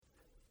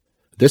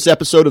This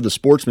episode of the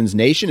Sportsman's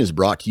Nation is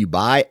brought to you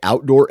by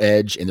Outdoor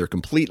Edge and their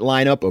complete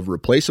lineup of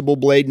replaceable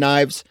blade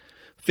knives,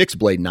 fixed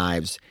blade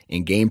knives,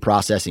 and game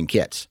processing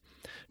kits.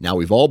 Now,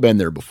 we've all been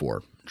there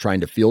before, trying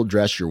to field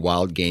dress your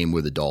wild game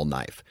with a dull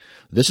knife.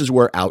 This is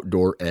where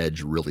Outdoor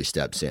Edge really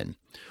steps in.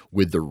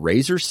 With the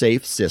Razor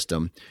Safe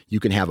system, you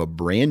can have a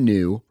brand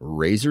new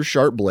razor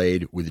sharp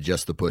blade with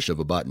just the push of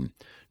a button.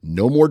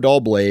 No more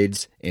dull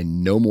blades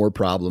and no more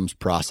problems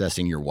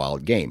processing your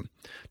wild game.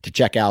 To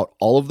check out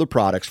all of the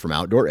products from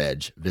Outdoor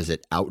Edge,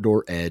 visit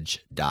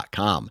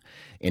OutdoorEdge.com.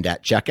 And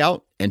at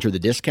checkout, enter the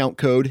discount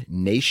code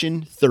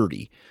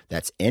NATION30.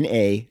 That's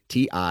NATION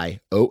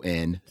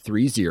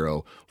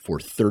 30 for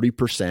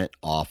 30%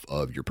 off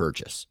of your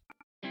purchase.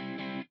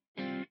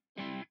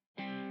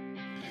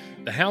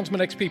 The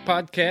Houndsman XP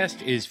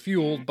podcast is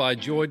fueled by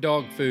Joy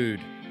Dog Food.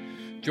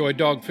 Joy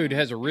Dog Food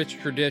has a rich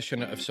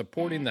tradition of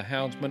supporting the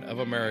houndsmen of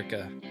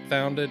America.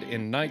 Founded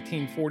in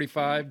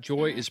 1945,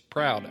 Joy is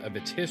proud of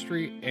its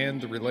history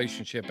and the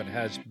relationship it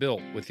has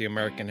built with the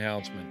American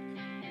houndsman.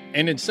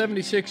 And in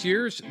 76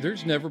 years,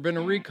 there's never been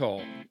a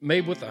recall.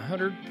 Made with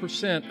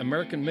 100%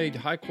 American-made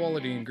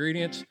high-quality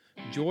ingredients,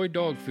 Joy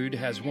Dog Food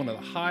has one of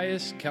the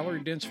highest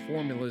calorie-dense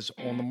formulas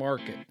on the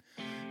market.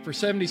 For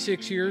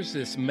 76 years,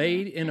 this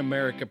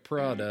made-in-America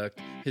product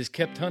has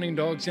kept hunting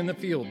dogs in the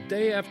field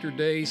day after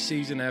day,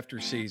 season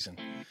after season.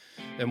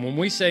 And when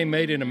we say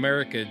made in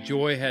America,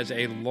 Joy has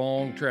a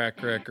long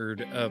track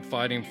record of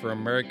fighting for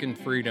American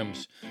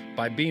freedoms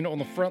by being on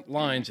the front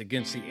lines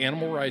against the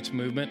animal rights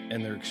movement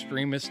and their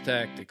extremist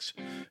tactics.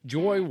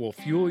 Joy will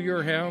fuel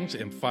your hounds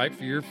and fight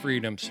for your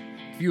freedoms.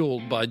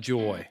 Fueled by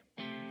Joy.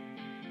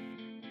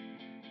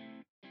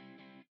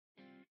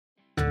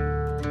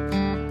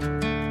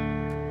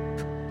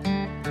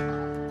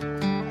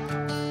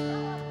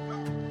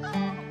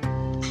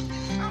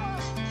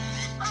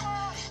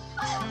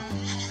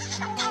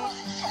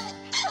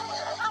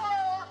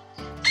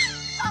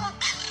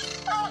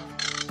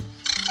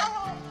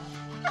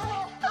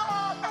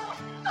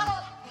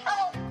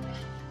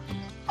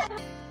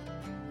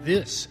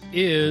 This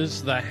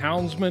is the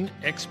Houndsman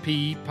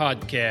XP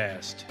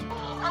podcast.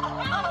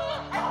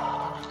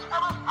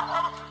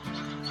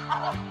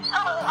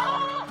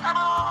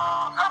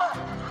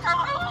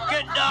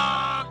 Good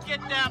dog, get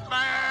that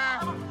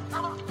bear.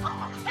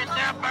 Get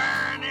that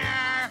bear in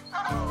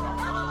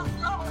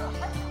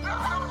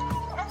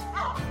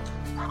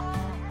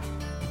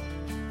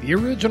The here.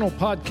 original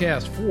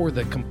podcast for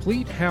the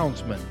complete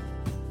houndsman.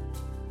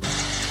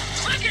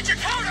 Look at your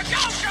coat of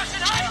go,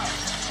 Justin Height.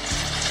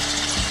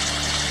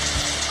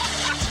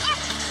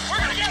 We're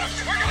gonna get him.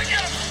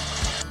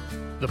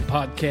 The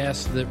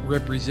podcast that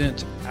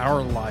represents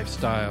our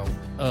lifestyle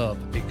of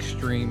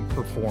extreme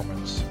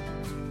performance.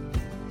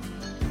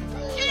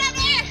 Get up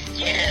there.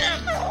 Get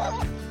him.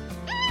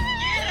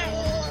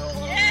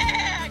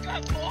 Yeah,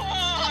 good boy. Good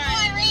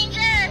boy,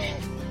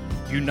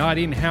 Ranger.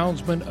 Uniting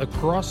houndsmen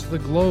across the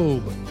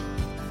globe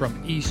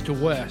from east to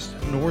west,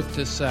 north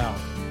to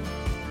south.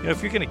 You know,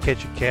 if you're going to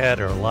catch a cat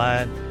or a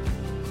lion,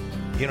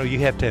 you know, you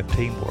have to have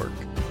teamwork.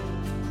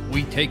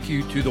 We take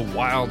you to the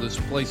wildest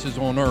places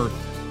on earth.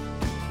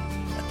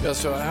 Yeah,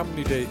 so how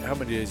many days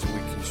a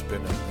week you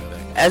spend in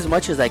that? As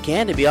much as I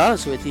can, to be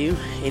honest with you.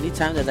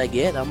 Anytime that I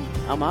get,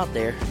 I'm out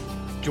there.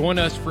 Join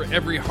us for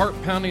every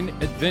heart-pounding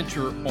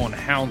adventure on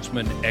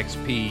Houndsman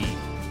XP.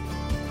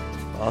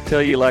 I'll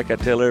tell you like I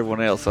tell everyone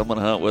else, I'm going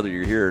to hunt whether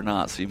you're here or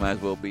not, so you might as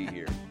well be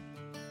here.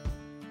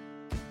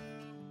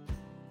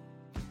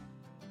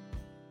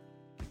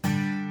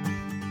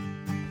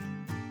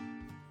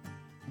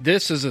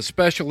 This is a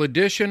special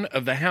edition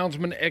of the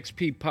Houndsman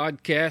XP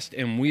podcast,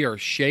 and we are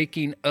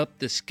shaking up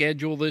the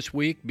schedule this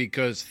week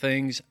because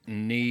things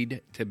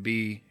need to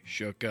be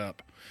shook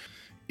up.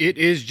 It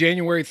is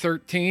January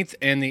 13th,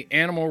 and the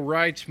animal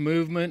rights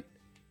movement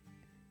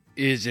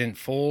is in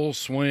full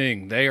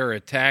swing. They are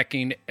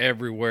attacking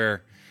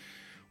everywhere.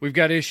 We've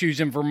got issues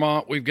in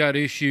Vermont. We've got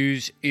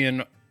issues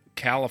in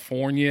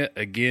California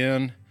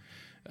again.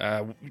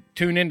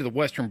 Tune into the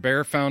Western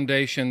Bear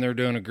Foundation. They're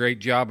doing a great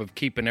job of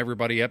keeping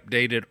everybody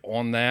updated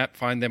on that.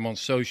 Find them on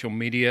social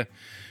media.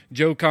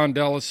 Joe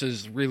Condellis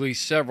has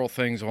released several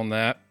things on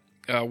that.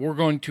 We're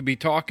going to be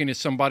talking to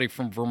somebody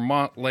from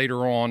Vermont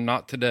later on,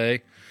 not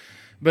today.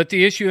 But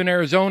the issue in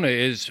Arizona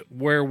is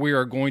where we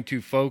are going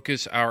to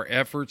focus our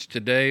efforts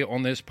today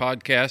on this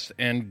podcast,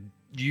 and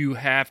you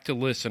have to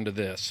listen to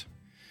this.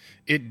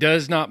 It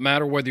does not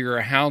matter whether you're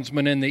a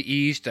houndsman in the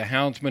East, a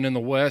houndsman in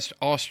the West,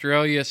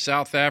 Australia,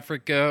 South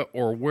Africa,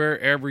 or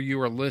wherever you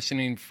are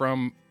listening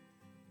from,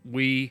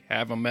 we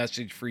have a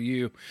message for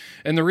you.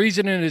 And the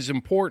reason it is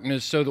important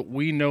is so that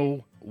we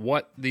know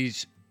what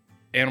these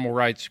animal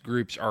rights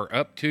groups are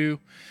up to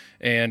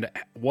and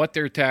what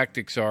their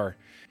tactics are.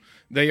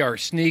 They are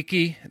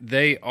sneaky,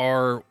 they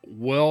are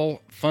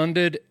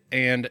well-funded,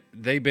 and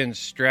they've been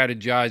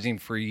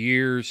strategizing for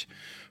years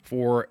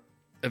for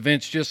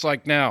events just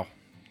like now.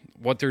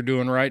 What they're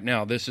doing right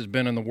now. This has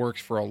been in the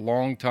works for a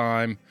long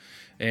time,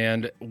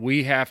 and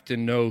we have to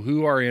know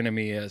who our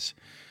enemy is.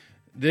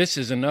 This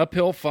is an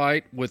uphill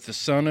fight with the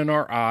sun in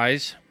our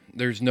eyes.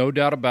 There's no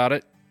doubt about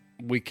it.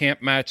 We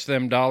can't match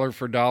them dollar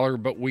for dollar,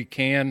 but we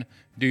can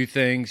do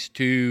things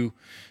to,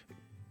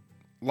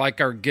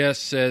 like our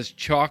guest says,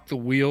 chalk the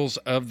wheels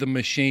of the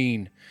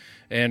machine.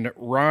 And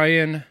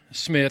Ryan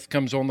Smith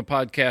comes on the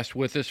podcast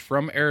with us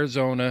from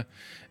Arizona,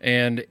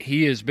 and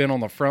he has been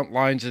on the front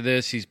lines of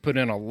this. He's put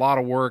in a lot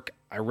of work.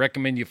 I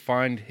recommend you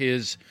find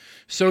his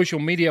social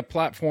media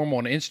platform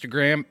on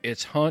Instagram.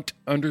 It's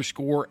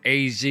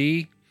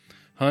Hunt_AZ,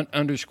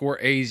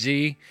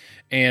 Hunt_AZ,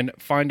 and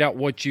find out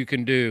what you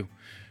can do.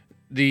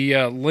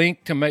 The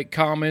link to make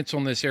comments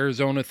on this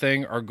Arizona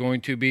thing are going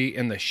to be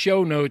in the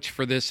show notes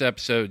for this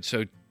episode,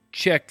 so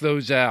check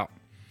those out.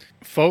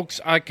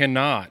 Folks, I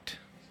cannot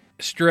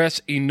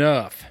stress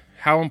enough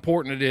how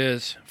important it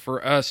is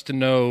for us to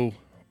know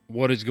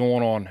what is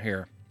going on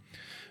here.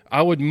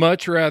 I would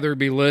much rather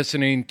be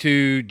listening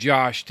to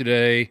Josh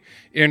today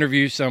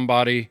interview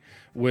somebody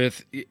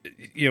with,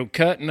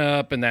 cutting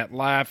up and that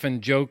laughing,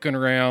 joking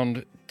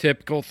around,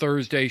 typical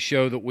Thursday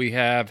show that we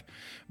have,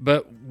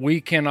 but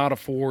we cannot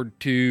afford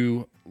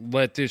to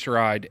let this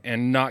ride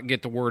and not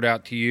get the word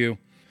out to you.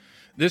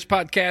 This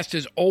podcast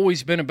has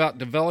always been about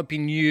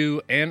developing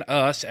you and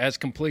us as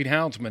complete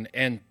houndsmen,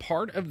 and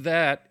part of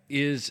that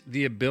is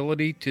the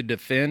ability to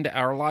defend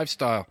our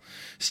lifestyle,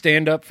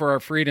 stand up for our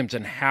freedoms,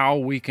 and how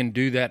we can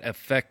do that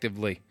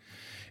effectively.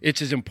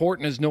 It's as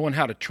important as knowing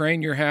how to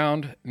train your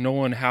hound,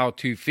 knowing how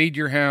to feed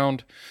your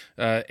hound,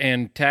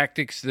 and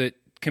tactics that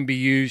can be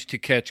used to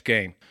catch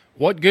game.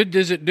 What good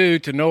does it do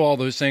to know all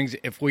those things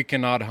if we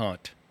cannot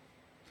hunt?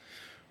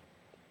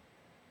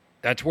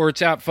 That's where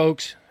it's at,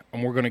 folks,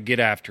 and we're going to get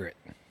after it.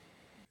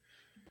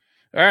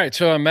 All right,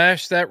 so I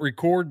mashed that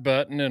record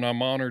button, and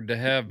I'm honored to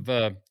have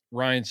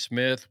Ryan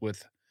Smith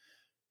with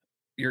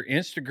your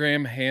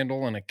Instagram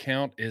handle and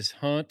account is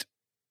Hunt_AZ.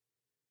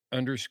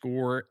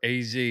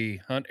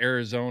 Hunt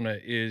Arizona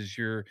is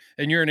you're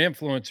an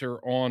influencer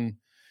on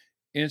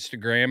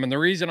Instagram. And the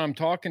reason I'm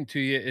talking to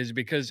you is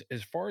because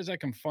as far as I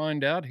can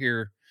find out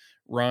here,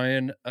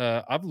 Ryan,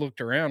 I've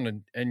looked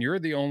around and you're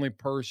the only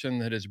person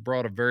that has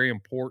brought a very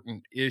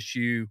important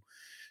issue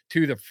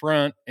to the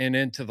front and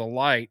into the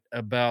light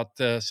about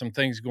some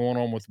things going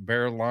on with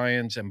bear,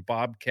 lions, and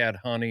bobcat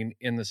hunting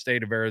in the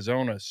state of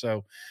Arizona.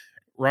 So,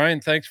 Ryan,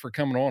 thanks for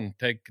coming on and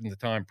taking the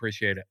time.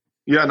 Appreciate it.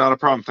 Yeah, not a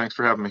problem. Thanks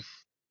for having me.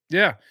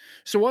 Yeah.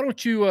 So why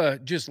don't you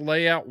just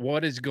lay out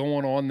what is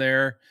going on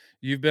there?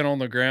 You've been on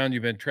the ground.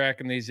 You've been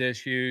tracking these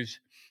issues,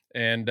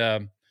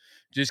 and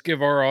just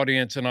give our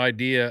audience an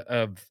idea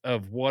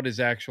of what is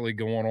actually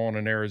going on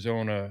in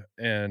Arizona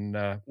and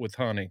with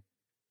hunting.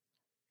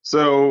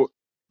 So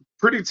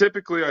pretty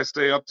typically I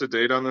stay up to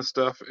date on this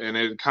stuff,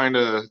 and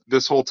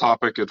this whole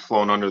topic had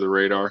flown under the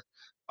radar.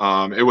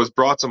 It was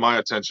brought to my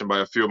attention by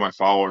a few of my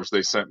followers.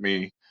 They sent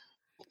me,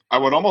 I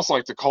would almost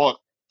like to call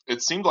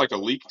it seemed like a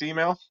leaked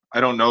email.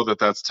 I don't know that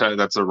that's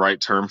the right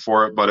term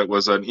for it, but it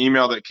was an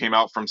email that came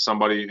out from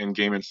somebody in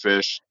Game and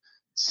Fish,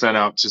 sent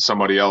out to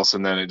somebody else,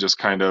 and then it just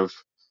kind of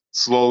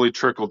slowly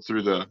trickled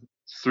through the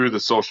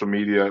social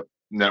media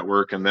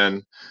network, and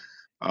then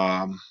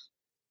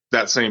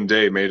that same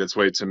day made its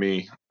way to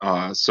me.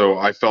 So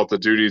I felt the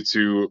duty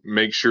to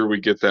make sure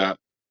we get that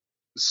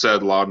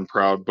said loud and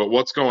proud. But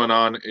what's going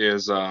on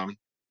is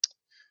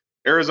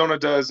Arizona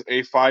does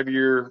a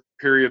 5-year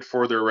period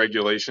for their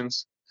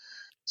regulations.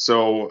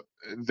 So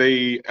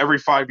every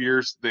 5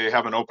 years they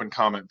have an open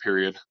comment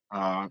period,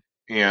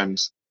 and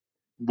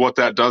what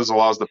that does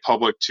allows the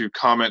public to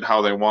comment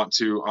how they want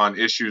to on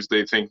issues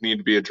they think need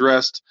to be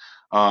addressed.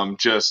 And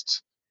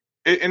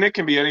it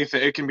can be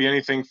anything. It can be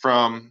anything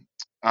from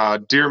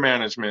deer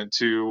management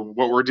to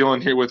what we're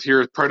dealing with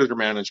predator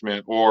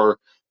management, or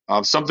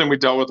something we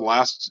dealt with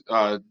last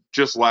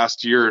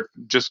year,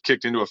 just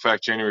kicked into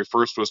effect January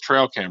 1st, was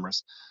trail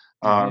cameras.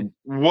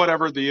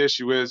 Whatever the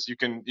issue is, you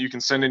can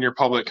send in your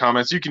public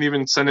comments. You can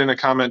even send in a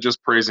comment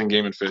just praising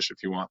Game and Fish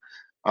if you want.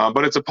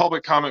 But it's a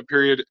public comment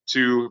period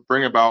to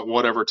bring about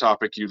whatever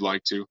topic you'd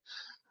like to.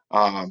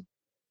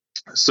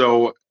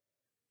 So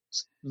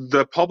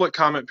the public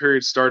comment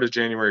period started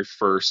January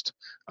 1st.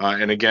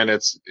 And again,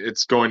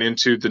 it's going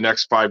into the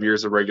next 5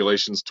 years of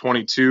regulations.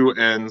 22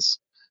 ends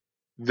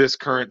this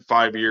current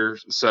 5-year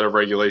set of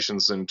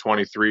regulations, and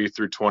 23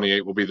 through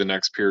 28 will be the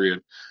next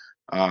period.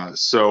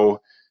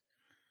 So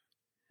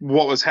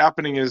what was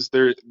happening is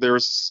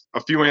there's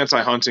a few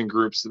anti-hunting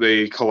groups.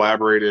 They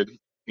collaborated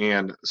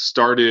and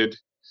started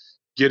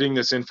getting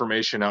this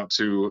information out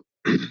to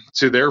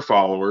their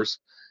followers,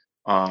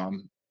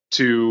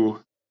 to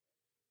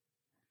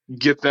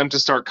get them to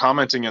start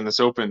commenting in this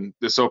open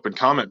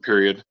comment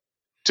period,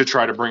 to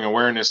try to bring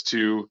awareness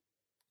to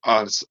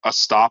a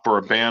stop or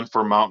a ban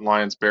for mountain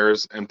lions,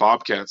 bears, and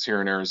bobcats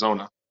here in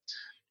Arizona.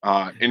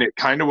 And it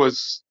kind of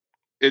was,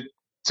 it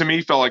to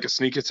me felt like a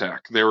sneak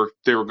attack. They were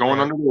going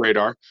under the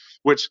radar,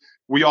 which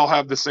we all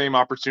have the same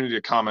opportunity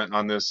to comment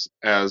on this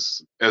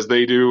as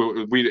they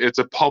do. It's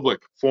a public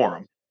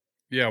forum.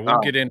 Yeah, we'll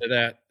get into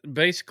that.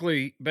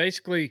 Basically, let's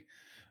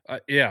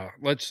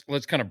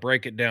kind of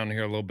break it down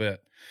here a little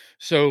bit.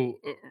 So,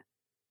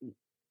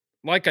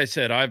 like I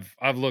said,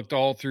 I've looked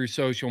all through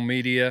social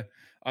media.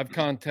 I've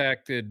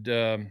contacted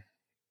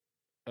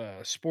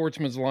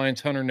Sportsman's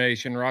Alliance, Hunter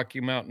Nation,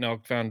 Rocky Mountain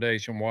Elk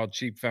Foundation, Wild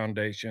Sheep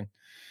Foundation.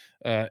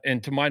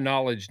 And to my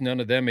knowledge, none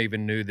of them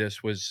even knew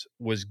this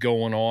was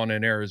going on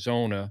in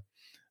Arizona.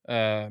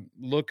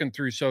 Looking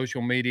through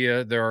social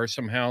media, there are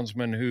some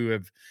houndsmen who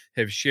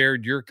have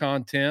shared your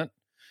content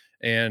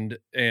and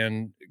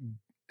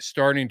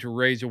starting to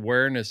raise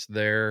awareness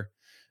there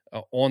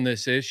on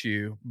this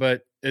issue.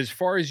 But as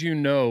far as you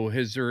know,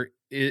 has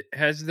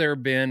there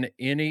been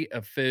any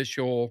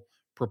official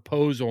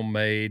proposal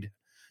made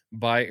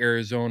by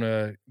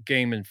Arizona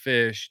Game and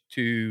Fish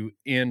to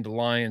end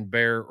lion,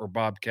 bear, or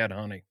bobcat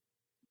hunting?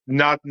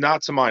 Not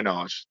to my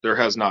knowledge. There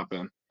has not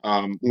been.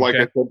 Like I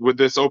said, with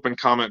this open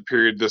comment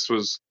period, this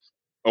was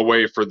a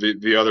way for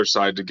the other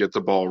side to get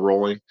the ball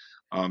rolling.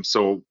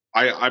 So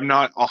I'm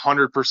not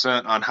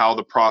 100% on how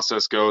the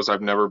process goes.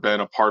 I've never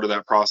been a part of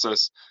that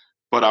process,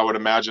 but I would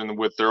imagine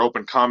with their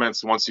open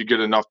comments, once you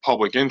get enough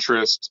public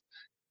interest,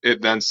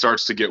 it then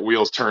starts to get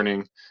wheels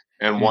turning.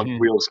 And once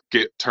wheels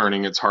get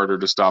turning, it's harder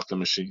to stop the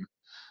machine.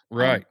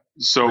 Right.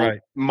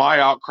 My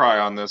outcry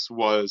on this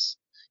was,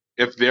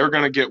 if they're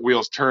going to get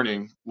wheels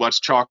turning, let's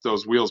chalk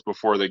those wheels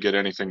before they get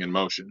anything in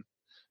motion.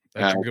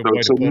 That's a good way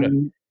to put it.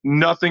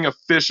 Nothing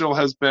official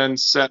has been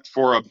set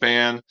for a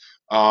ban,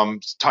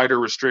 tighter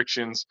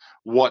restrictions,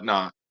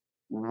 whatnot.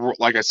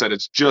 Like I said,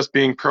 it's just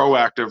being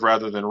proactive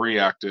rather than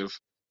reactive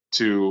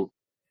to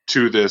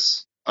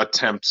this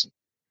attempt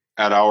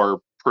at our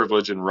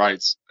privilege and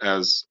rights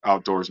as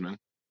outdoorsmen.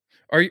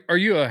 Are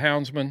you a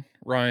houndsman,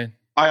 Ryan?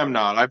 I am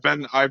not. I've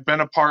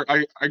been a part.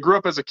 I grew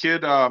up as a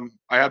kid. I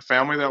had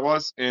family that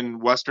was in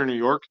Western New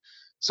York,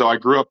 so I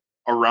grew up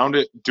around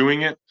it,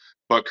 doing it.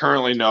 But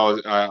currently, no,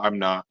 I'm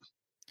not.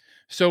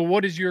 So,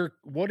 what is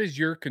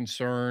your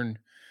concern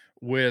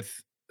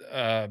with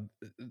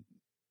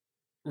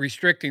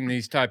restricting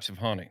these types of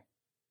hunting?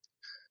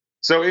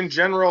 So, in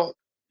general,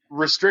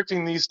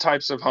 restricting these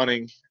types of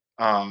hunting,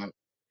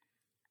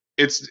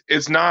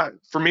 it's not,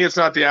 for me. It's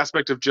not the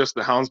aspect of just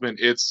the houndsman.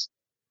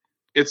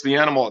 It's the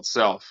animal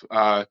itself.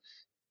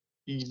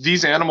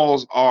 These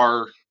animals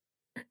are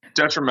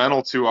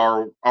detrimental to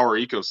our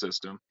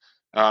ecosystem.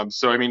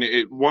 So, I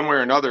mean, one way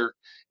or another,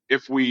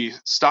 if we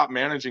stop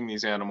managing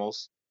these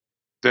animals,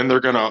 then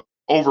they're going to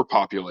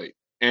overpopulate,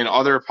 and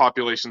other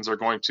populations are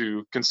going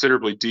to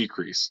considerably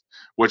decrease,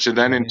 which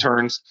then in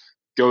turns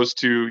goes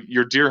to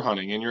your deer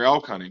hunting and your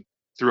elk hunting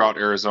throughout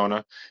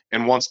Arizona.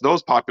 And once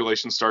those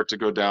populations start to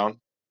go down,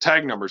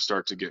 tag numbers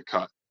start to get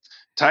cut.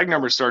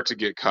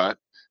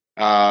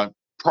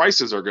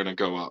 Prices are going to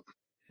go up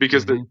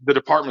because the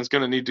department's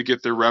going to need to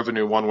get their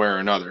revenue one way or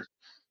another.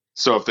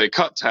 So if they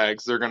cut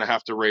tags, they're going to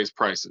have to raise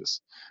prices.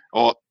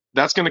 Well,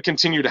 that's going to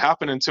continue to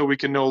happen until we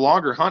can no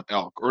longer hunt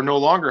elk or no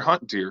longer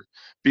hunt deer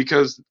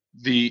because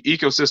the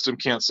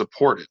ecosystem can't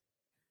support it.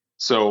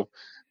 So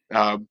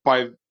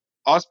by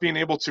us being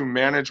able to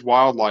manage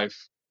wildlife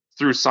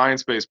through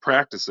science-based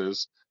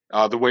practices,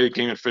 the way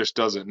Game and Fish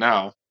does it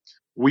now,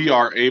 we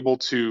are able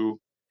to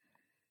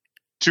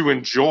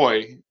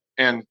enjoy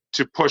and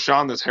to push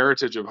on this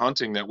heritage of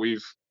hunting that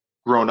we've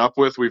grown up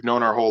with, we've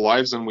known our whole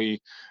lives, and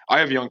I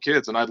have young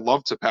kids, and I'd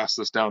love to pass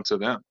this down to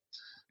them.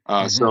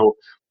 So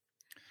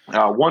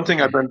one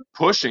thing I've been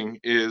pushing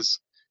is,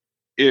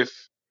 if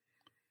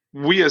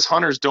we as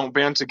hunters don't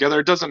band together,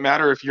 it doesn't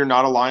matter if you're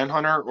not a lion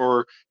hunter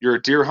or you're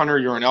a deer hunter,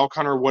 you're an elk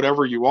hunter,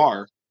 whatever you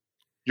are,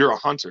 you're a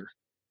hunter.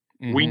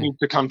 We need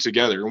to come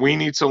together. We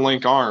need to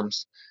link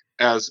arms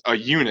as a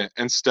unit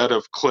instead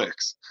of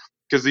cliques.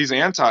 Because these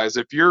antis,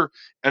 if you're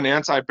an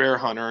anti-bear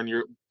hunter and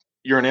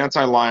you're an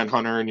anti-lion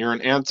hunter and you're an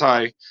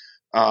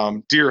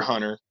anti-deer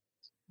hunter,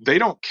 they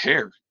don't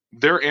care.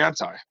 They're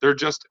anti. They're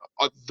just,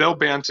 they'll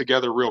band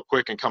together real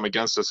quick and come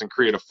against us and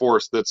create a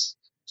force that's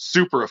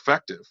super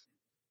effective.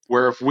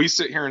 Where if we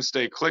sit here and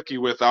stay cliquey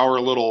with our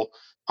little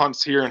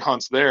hunts here and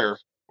hunts there,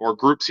 or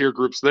groups here,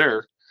 groups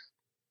there,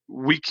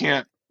 we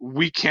can't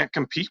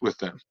compete with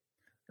them.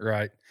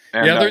 Right.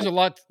 And yeah,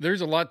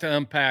 there's a lot to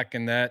unpack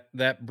in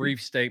that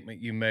brief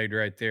statement you made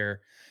right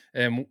there.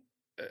 And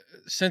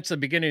since the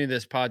beginning of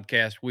this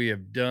podcast, we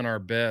have done our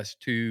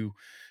best to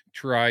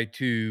try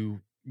to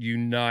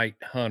unite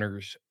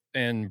hunters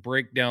and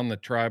break down the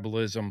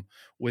tribalism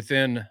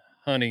within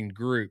hunting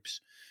groups.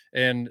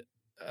 And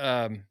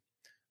I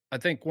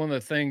think one of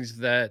the things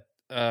that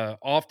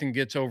often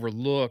gets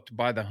overlooked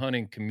by the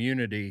hunting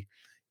community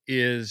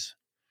is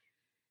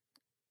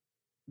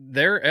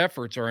their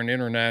efforts are an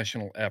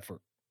international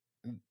effort.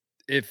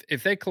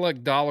 If they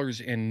collect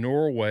dollars in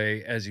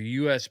Norway as a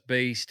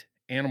U.S.-based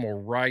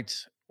animal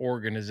rights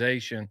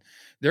organization,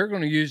 they're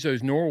going to use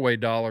those Norway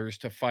dollars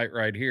to fight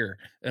right here.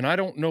 And I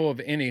don't know of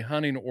any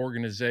hunting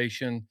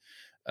organization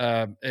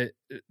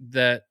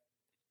that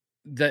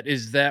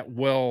is that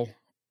well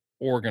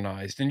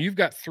organized. And you've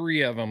got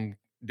 3 of them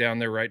down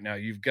there right now.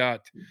 You've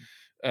got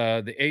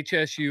the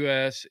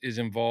HSUS is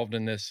involved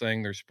in this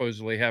thing. They're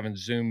supposedly having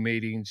Zoom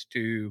meetings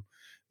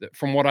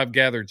from what I've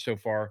gathered so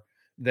far.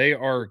 They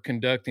are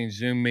conducting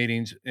Zoom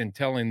meetings and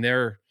telling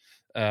their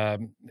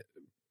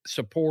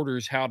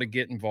supporters how to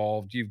get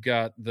involved. You've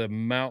got the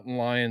Mountain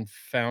Lion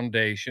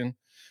Foundation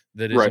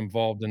that is Right.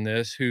 involved in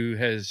this, who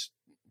has,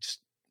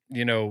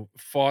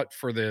 fought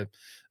for the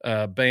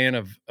ban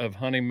of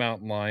hunting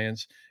mountain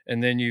lions.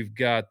 And then you've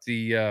got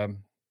the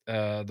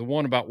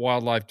one about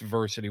wildlife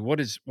diversity. What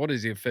is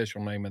the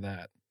official name of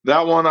that?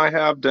 That one I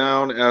have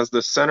down as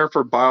the Center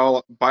for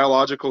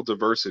Biological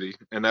Diversity,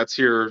 and that's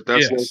here.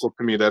 That's Yes. local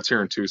to me. That's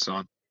here in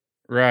Tucson.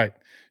 Right.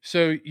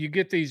 So you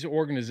get these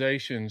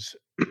organizations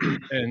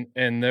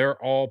and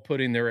they're all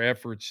putting their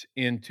efforts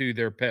into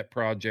their pet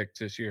projects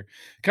this year.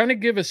 Kind of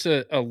give us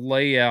a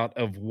layout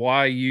of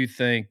why you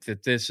think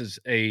that this is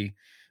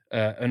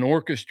an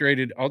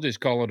orchestrated, I'll just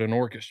call it an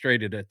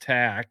orchestrated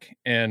attack,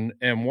 and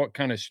what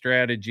kind of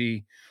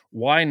strategy,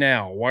 why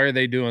now? Why are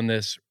they doing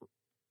this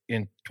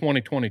in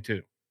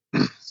 2022?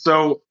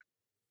 So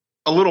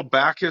a little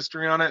back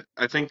history on it.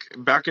 I think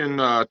back in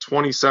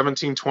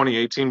 2017,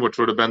 2018, which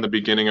would have been the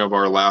beginning of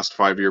our last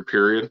 5-year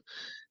period,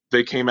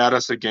 they came at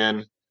us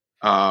again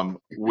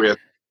with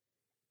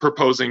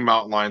proposing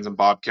mountain lions and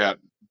bobcat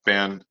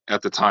ban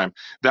at the time.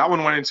 That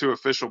one went into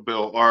official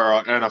bill or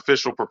an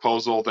official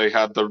proposal. They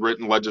had the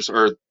written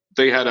or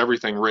they had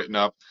everything written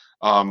up.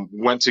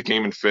 Went to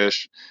Game and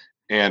Fish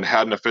and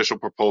had an official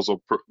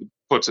proposal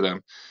put to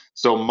them.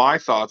 So my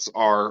thoughts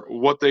are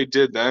what they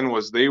did then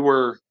was they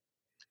were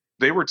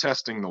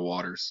testing the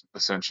waters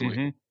essentially.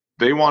 Mm-hmm.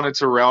 They wanted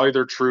to rally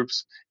their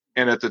troops,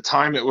 and at the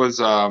time it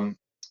was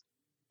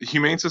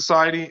Humane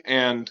Society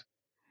and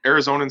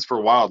Arizonans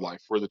for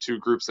Wildlife were the two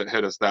groups that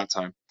hit us that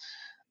time.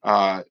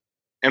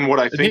 And what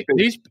I think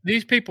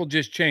these people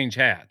just change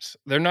hats.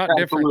 They're not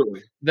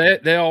absolutely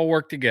different. They all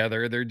work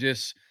together. They're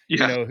just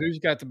yeah. Who's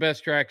got the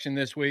best traction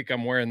this week?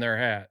 I'm wearing their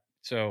hat.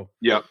 So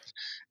yep.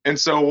 And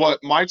so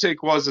what my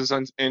take was is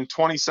in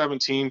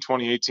 2017,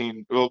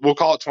 2018, we'll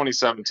call it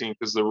 2017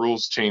 because the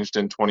rules changed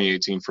in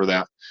 2018 for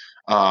that.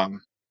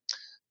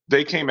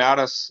 They came at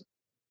us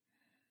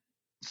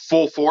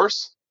full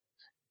force,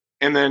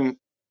 and then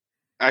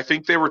I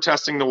think they were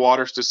testing the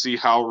waters to see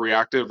how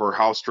reactive or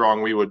how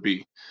strong we would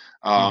be.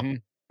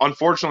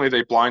 Unfortunately,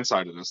 they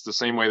blindsided us the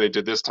same way they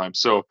did this time.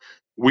 So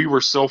we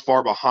were so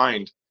far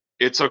behind,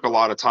 it took a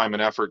lot of time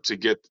and effort to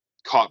get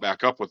caught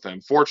back up with them.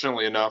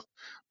 Fortunately enough,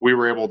 we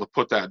were able to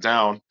put that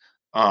down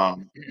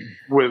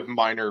with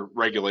minor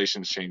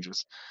regulations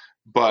changes.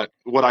 But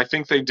what I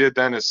think they did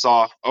then is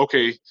saw,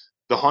 okay,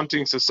 the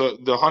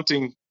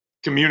hunting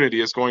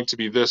community is going to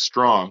be this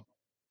strong.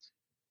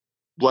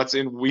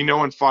 We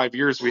know in 5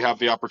 years we have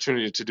the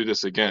opportunity to do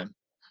this again.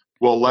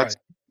 Well,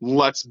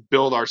 let's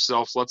build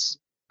ourselves, let's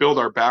build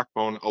our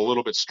backbone a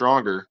little bit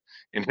stronger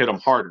and hit them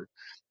harder.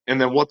 And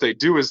then what they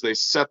do is they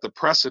set the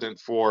precedent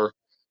for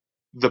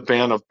the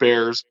ban of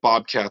bears,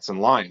 bobcats,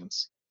 and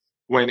lions.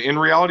 When in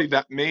reality,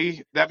 that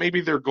may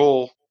be their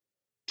goal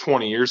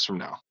 20 years from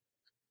now.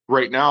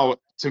 Right now,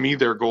 to me,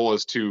 their goal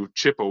is to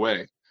chip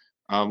away.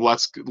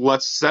 Let's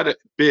set it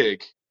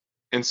big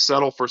and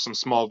settle for some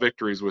small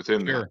victories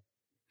within that.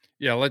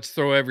 Yeah, let's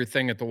throw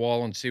everything at the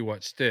wall and see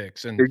what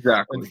sticks. And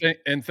exactly.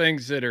 And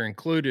things that are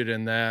included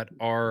in that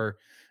are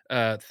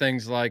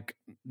things like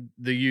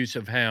the use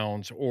of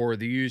hounds or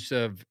the use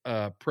of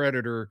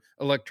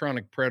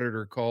electronic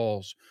predator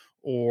calls,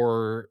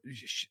 or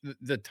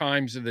the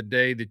times of the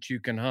day that you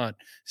can hunt,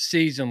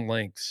 season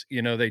lengths.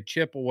 They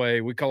chip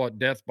away. We call it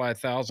death by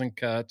 1,000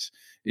 cuts.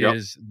 Yep.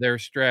 Is their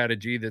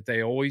strategy that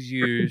they always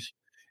use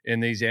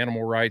in these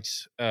animal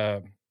rights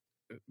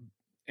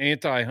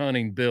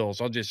anti-hunting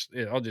bills. I'll just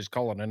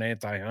call it an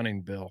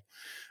anti-hunting bill.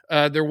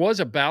 There was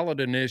a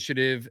ballot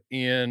initiative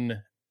in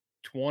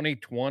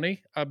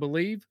 2020, I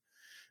believe,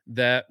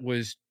 that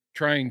was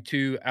trying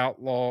to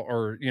outlaw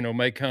or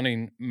make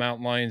hunting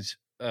mountain lions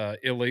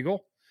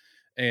illegal,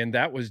 and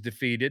that was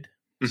defeated.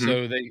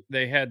 So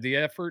they had the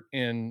effort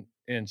in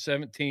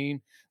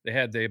 17. They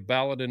had the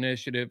ballot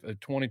initiative of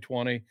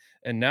 2020,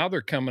 and now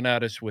they're coming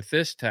at us with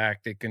this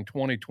tactic in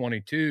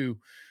 2022,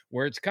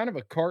 where it's kind of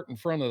a cart in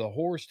front of the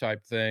horse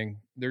type thing.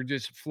 They're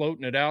just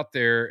floating it out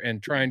there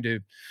and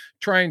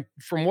trying,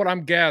 from what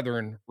I'm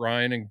gathering,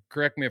 Ryan, and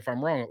correct me if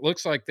I'm wrong, it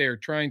looks like they're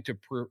trying to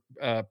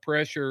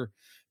pressure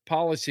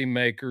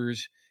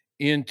policymakers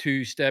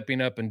into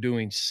stepping up and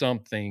doing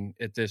something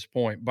at this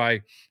point.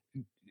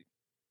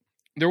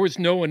 There was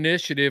no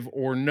initiative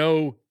or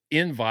no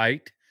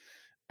invite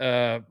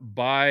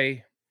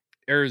by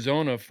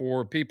Arizona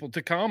for people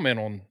to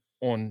comment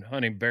on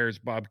hunting bears,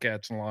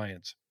 bobcats, and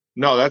lions.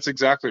 No, that's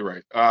exactly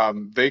right.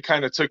 They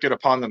kind of took it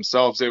upon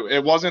themselves.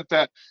 It wasn't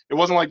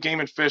like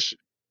Game and Fish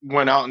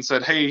went out and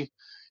said, "Hey,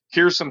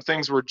 here's some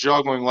things we're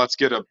juggling. Let's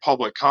get a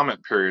public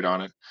comment period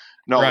on it."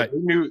 No, right.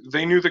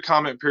 They knew the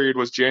comment period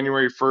was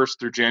January 1st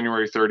through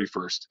January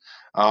 31st.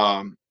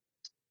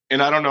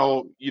 And I don't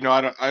know,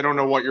 I don't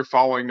know what your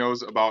following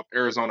knows about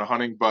Arizona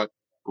hunting, but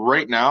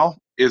right now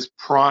is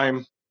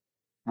prime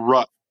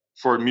rut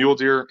for mule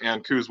deer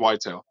and Coues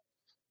whitetail.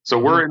 So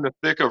we're in the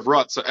thick of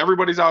rut. So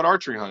everybody's out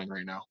archery hunting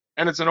right now.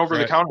 And it's an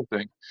over-the-counter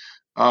thing.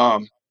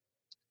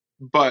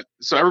 But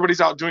so everybody's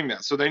out doing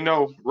that. So they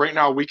know right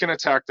now we can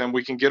attack them.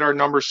 We can get our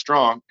numbers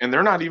strong, and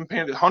they're not even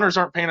hunters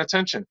aren't paying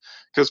attention.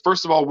 Because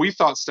first of all, we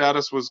thought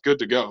status was good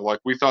to go.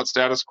 Like we thought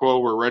status quo,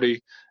 we're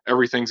ready.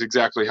 Everything's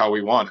exactly how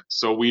we want it.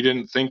 So we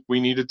didn't think we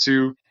needed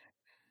to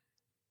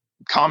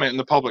comment in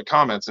the public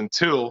comments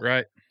until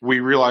we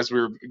realized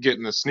we were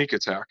getting the sneak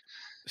attack.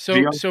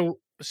 So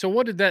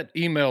what did that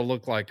email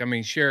look like? I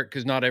mean, share it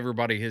because not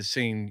everybody has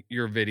seen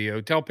your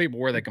video. Tell people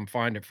where they can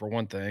find it for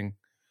one thing.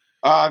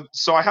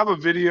 So I have a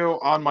video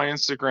on my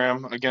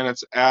Instagram. Again,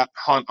 it's at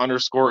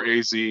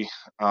hunt_AZ.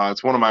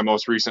 It's one of my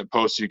most recent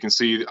posts. You can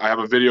see I have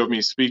a video of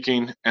me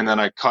speaking, and then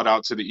I cut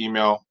out to the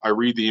email. I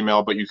read the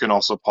email, but you can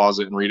also pause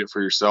it and read it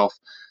for yourself.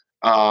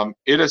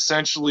 It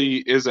essentially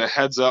is a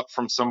heads up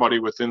from somebody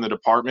within the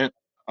Department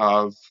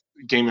of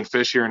Game and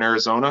Fish here in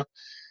Arizona.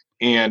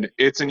 And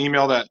it's an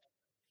email that,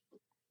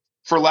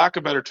 for lack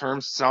of better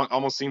terms,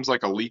 almost seems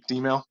like a leaked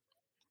email,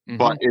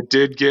 but it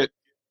did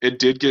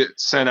get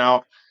sent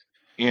out.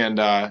 And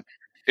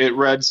it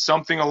read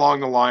something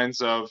along the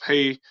lines of,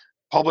 hey,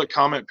 public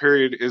comment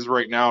period is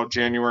right now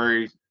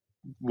January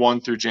 1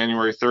 through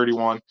January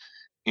 31.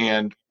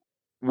 And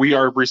we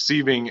are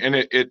receiving, and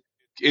it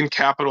in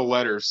capital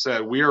letters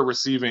said, we are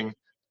receiving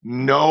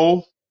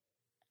no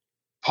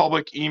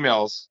public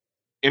emails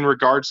in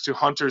regards to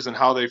hunters and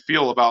how they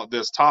feel about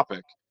this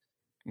topic.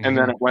 And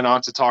then it went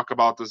on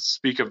to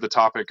speak of the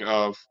topic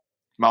of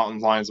mountain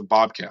lions and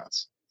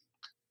bobcats.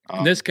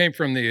 This came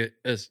from the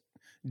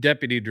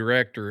deputy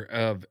director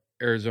of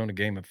Arizona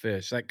Game and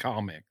Fish. That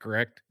comment,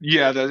 correct?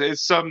 Yeah,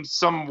 it's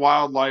some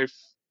wildlife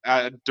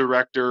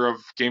director of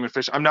Game and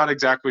Fish. I'm not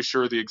exactly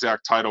sure the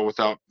exact title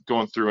without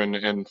going through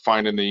and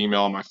finding the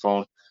email on my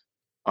phone.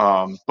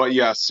 But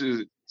yes,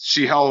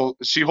 she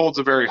holds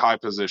a very high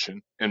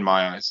position in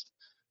my eyes.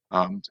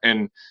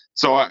 And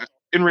so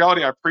in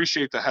reality, I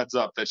appreciate the heads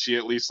up that she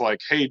at least like,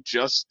 hey,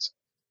 just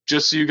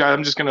so you guys,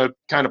 I'm just going to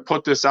kind of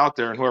put this out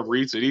there, and whoever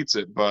reads it eats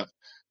it. But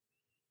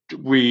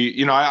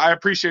I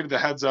appreciated the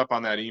heads up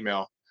on that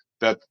email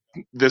that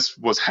this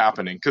was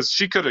happening, because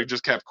she could have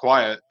just kept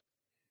quiet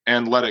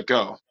and let it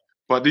go.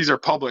 But these are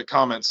public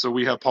comments, so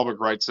we have public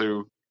right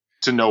to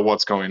know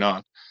what's going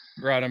on.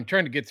 Right. I'm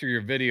trying to get through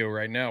your video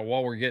right now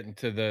while we're getting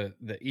to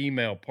the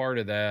email part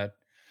of that,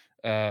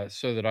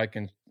 so that I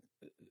can,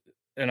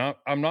 and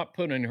I'm not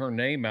putting her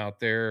name out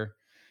there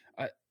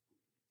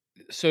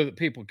so that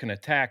people can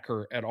attack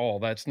her at all.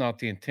 That's not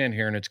the intent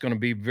here, and it's going to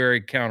be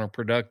very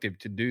counterproductive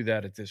to do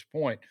that at this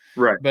point.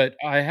 Right. But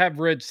I have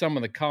read some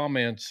of the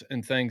comments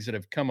and things that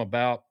have come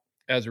about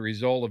as a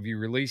result of you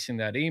releasing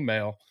that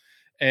email,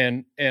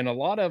 and a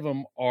lot of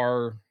them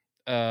are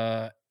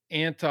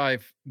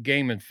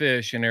anti-Game and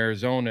Fish in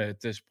Arizona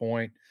at this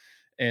point,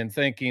 and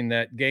thinking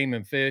that Game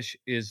and Fish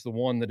is the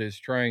one that is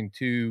trying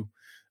to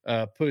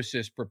push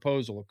this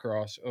proposal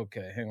across.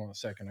 Okay, hang on a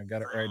second. I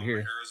got it right here.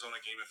 Arizona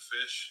Game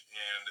and Fish,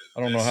 and I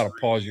don't know how to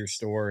pause your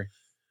story.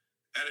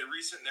 At a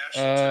recent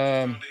National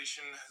Turkey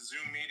Foundation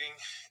Zoom meeting,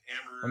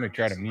 Amber, let me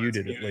try to mute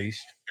it at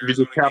least. If you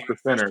just tap the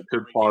center, it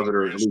could pause it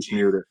or at least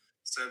mute it.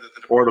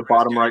 Or the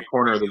bottom right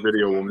corner of the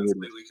video will mute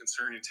it.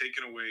 Concerning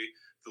taking away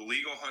the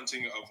legal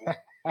hunting of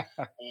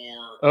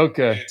or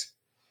okay.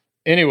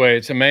 Anyway,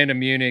 it's Amanda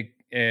Munich,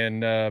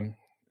 and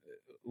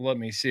let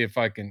me see if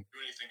I can do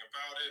anything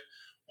about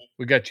it.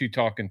 We got you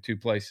talking two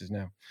places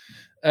now.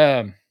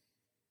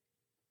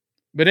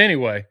 But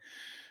anyway,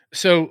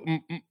 so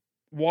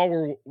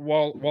while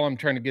I'm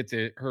trying to get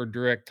her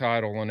direct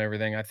title and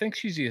everything, I think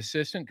she's the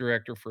assistant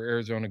director for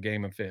Arizona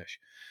Game and Fish.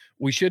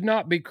 We should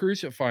not be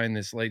crucifying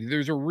this lady.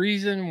 There's a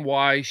reason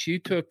why she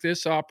took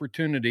this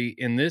opportunity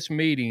in this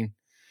meeting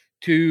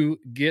to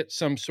get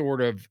some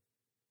sort of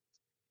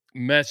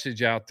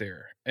message out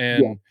there,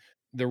 and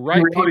the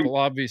right people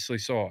obviously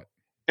saw it.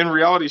 In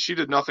reality, she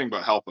did nothing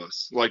but help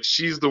us. Like,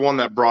 she's the one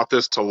that brought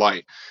this to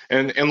light.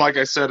 And like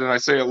I said, and I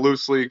say it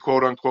loosely,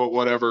 quote unquote,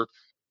 whatever,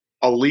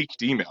 a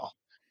leaked email.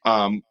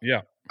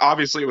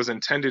 Obviously it was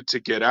intended to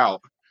get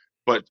out,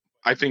 but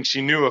I think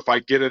she knew if I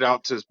get it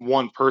out to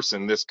one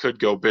person, this could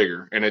go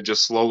bigger, and it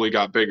just slowly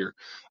got bigger.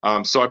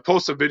 So I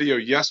posted a video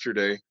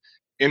yesterday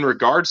in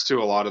regards to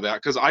a lot of that,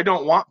 because I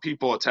don't want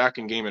people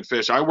attacking Game and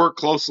Fish. I work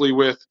closely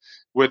with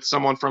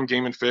someone from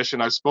Game and Fish,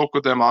 and I spoke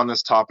with them on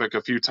this topic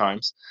a few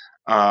times.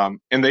 And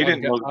they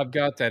didn't know. I've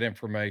got that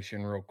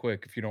information real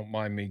quick, if you don't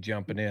mind me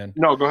jumping in.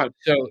 No, go ahead.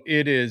 So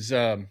it is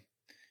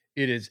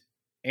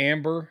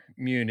Amber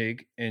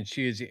Munich, and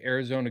she is the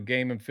Arizona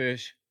Game and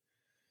Fish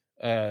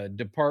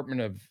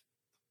Department of.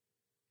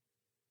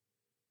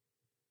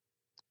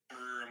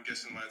 I'm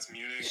guessing that's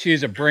Munich.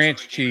 She's a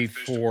branch chief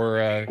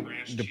for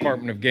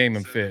Department of Game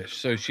and Fish,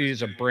 so she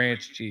is a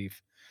branch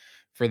chief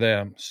for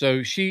them.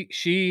 So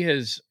she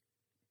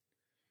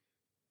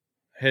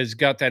has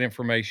got that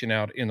information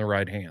out in the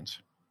right hands.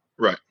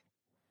 Right.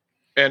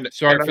 And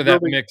sorry for that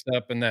mix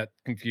up and that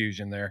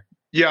confusion there.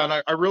 Yeah,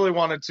 and I really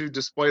wanted to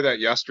display that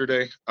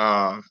yesterday.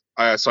 So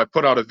I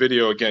put out a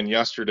video again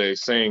yesterday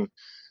saying,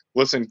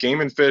 listen,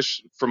 Game and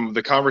Fish, from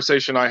the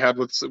conversation I had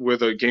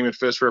with a Game and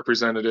Fish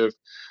representative,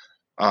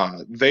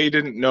 they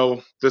didn't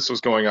know this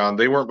was going on.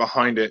 They weren't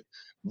behind it.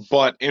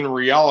 But in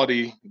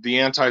reality, the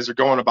antis are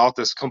going about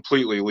this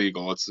completely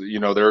legal. It's,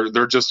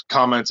 they're just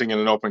commenting in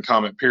an open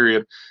comment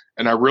period.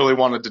 And I really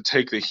wanted to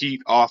take the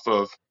heat off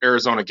of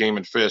Arizona Game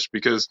and Fish,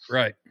 because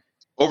Right.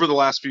 over the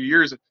last few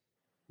years,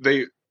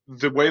 the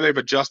way they've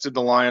adjusted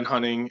the lion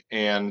hunting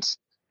and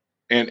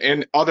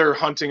other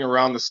hunting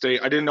around the state,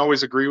 I didn't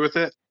always agree with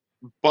it,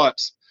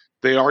 but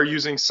they are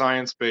using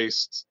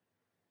science-based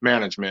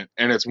management,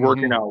 and it's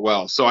working out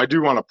well. So I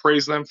do want to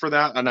praise them for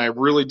that, and I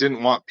really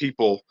didn't want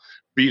people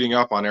beating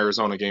up on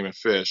Arizona Game and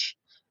Fish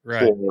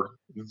for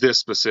this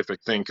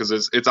specific thing, because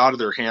it's out of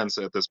their hands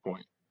at this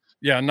point.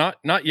 Yeah,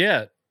 not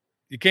yet.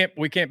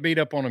 We can't beat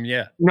up on them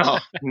yet. No,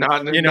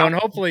 not and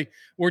hopefully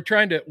we're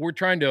trying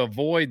to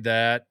avoid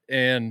that,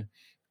 and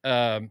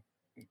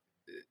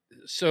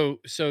so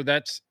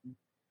that's,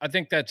 I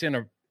think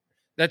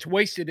that's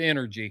wasted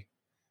energy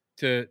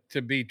to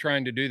be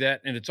trying to do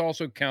that, and it's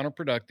also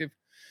counterproductive.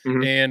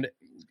 Mm-hmm. And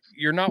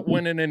you're not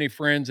winning any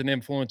friends and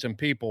influencing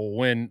people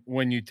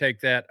when you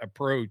take that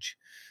approach.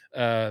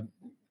 You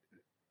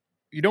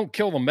don't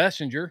kill the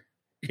messenger,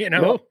 Yeah,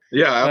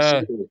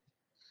 absolutely.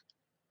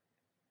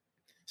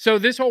 So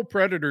this whole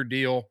predator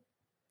deal,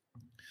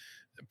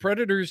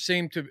 predators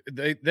seem to,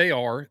 they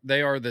are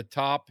the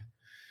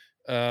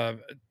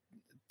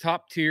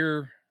top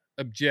tier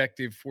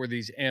objective for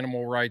these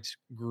animal rights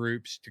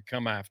groups to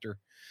come after.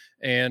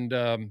 And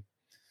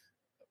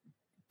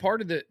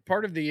part of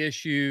the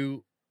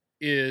issue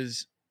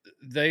is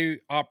they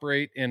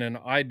operate in an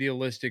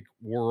idealistic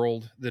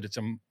world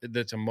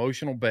that's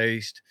emotional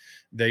based.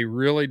 They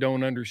really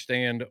don't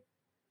understand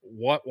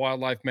what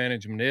wildlife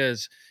management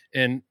is,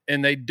 and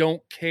they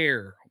don't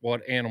care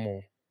what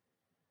animal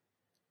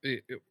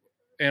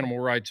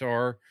rights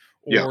are,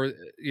 or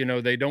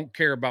they don't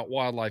care about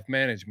wildlife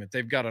management.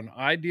 They've got an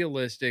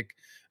idealistic,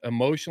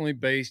 emotionally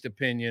based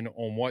opinion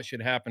on what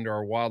should happen to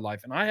our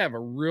wildlife, and I have a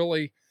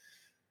really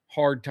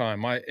hard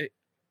time.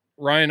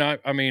 Ryan,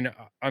 I mean,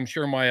 I'm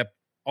sure my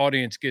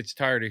audience gets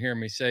tired of hearing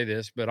me say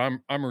this, but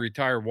I'm a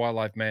retired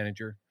wildlife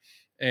manager,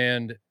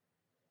 and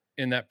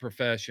in that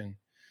profession.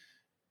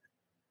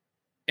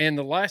 And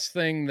the last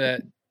thing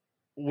that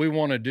we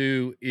want to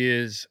do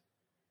is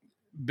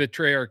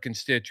betray our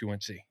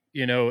constituency,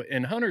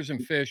 and hunters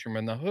and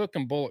fishermen, the hook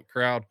and bullet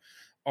crowd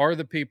are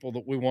the people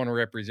that we want to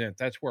represent.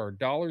 That's where our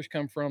dollars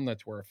come from.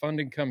 That's where our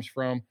funding comes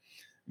from.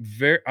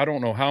 I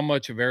don't know how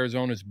much of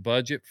Arizona's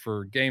budget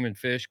for game and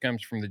fish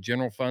comes from the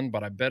general fund,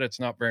 but I bet it's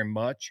not very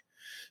much.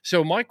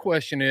 So my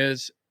question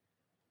is,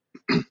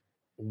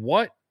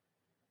 what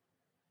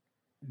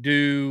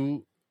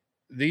do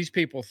these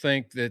people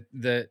think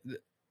that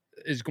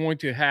is going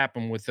to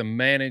happen with the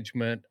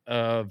management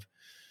of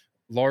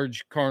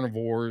large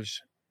carnivores?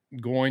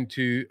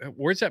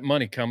 Where's that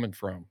money coming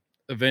from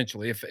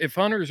eventually? If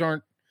hunters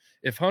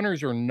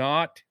are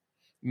not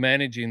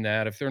managing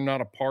that, if they're not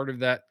a part of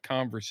that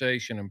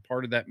conversation and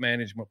part of that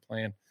management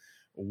plan,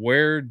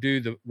 where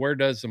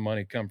does the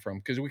money come from?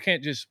 Because we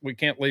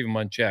can't leave them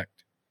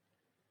unchecked.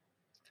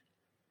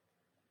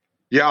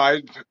 Yeah,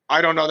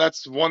 I don't know.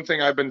 That's one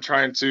thing I've been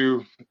playing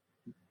through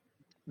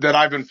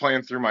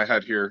my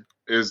head here,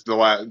 is the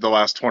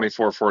last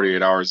 24,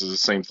 48 hours is the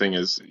same thing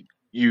as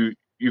you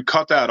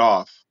cut that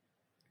off.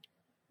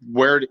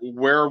 Where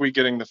are we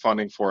getting the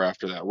funding for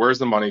after that? Where's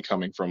the money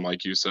coming from,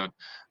 like you said?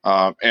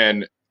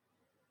 And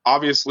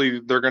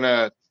obviously they're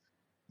gonna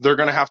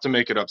have to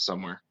make it up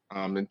somewhere.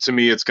 And to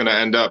me, it's gonna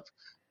end up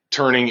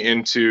turning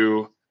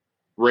into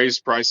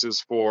raised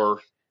prices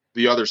for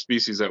the other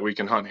species that we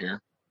can hunt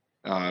here,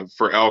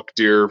 for elk,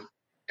 deer.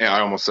 And I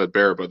almost said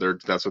bear, but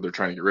that's what they're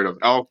trying to get rid of.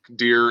 Elk,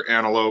 deer,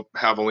 antelope,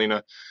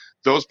 javelina.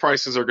 Those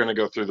prices are going to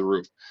go through the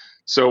roof.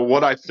 So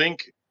what I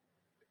think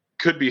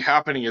could be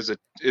happening is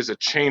a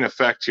chain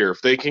effect here.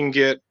 If they can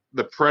get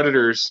the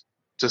predators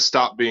to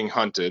stop being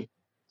hunted,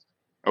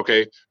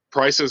 okay,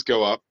 prices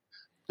go up.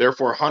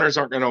 Therefore, hunters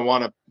aren't going to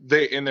want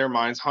to, in their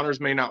minds,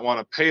 hunters may not want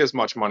to pay as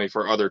much money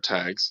for other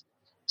tags.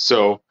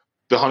 So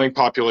the hunting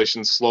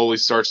population slowly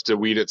starts to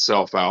weed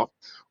itself out,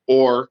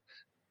 or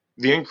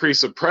the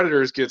increase of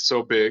predators gets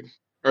so big,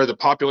 or the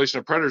population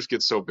of predators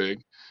gets so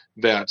big,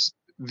 that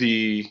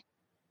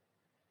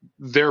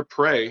their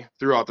prey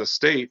throughout the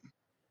state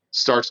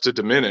starts to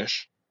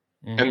diminish,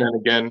 and then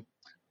again,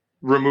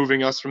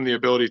 removing us from the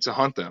ability to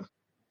hunt them.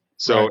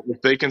 So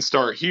if they can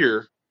start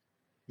here,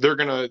 they're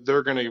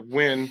gonna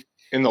win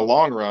in the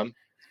long run,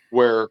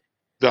 where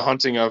the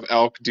hunting of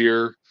elk,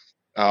 deer,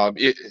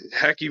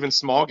 heck, even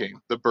small game,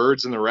 the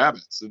birds and the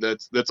rabbits,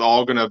 that's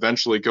all gonna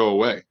eventually go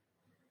away.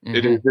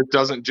 It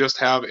doesn't just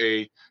have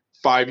a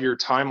 5-year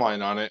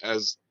timeline on it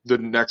as the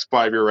next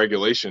 5-year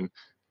regulation.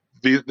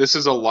 This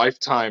is a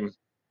lifetime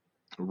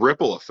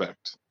ripple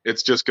effect.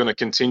 It's just going to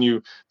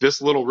continue.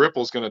 This little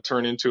ripple is going to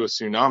turn into a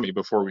tsunami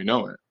before we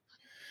know it.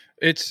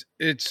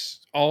 It's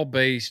all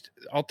based.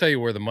 I'll tell you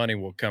where the money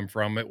will come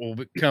from. It will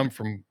come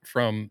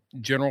from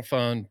general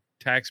fund,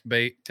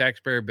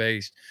 taxpayer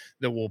based,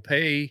 that will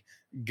pay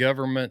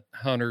government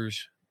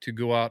hunters to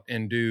go out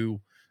and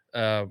do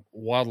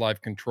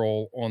wildlife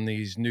control on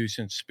these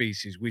nuisance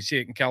species. We see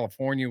it in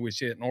California, we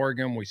see it in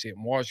Oregon, we see it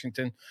in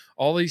Washington,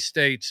 all these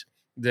states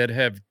that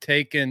have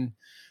taken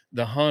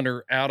the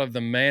hunter out of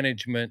the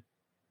management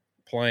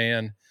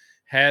plan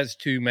has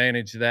to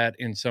manage that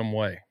in some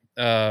way.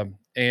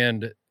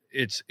 And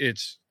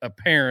it's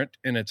apparent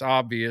and it's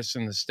obvious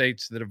in the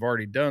states that have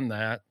already done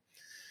that.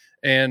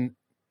 And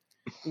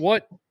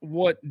what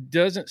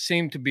doesn't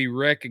seem to be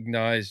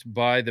recognized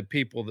by the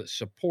people that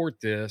support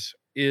this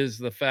is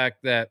the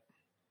fact that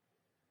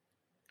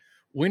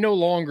we no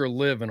longer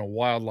live in a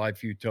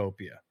wildlife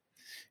utopia.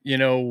 You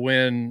know,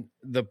 when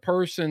the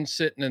person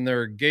sitting in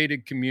their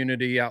gated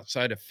community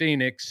outside of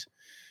Phoenix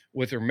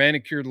with their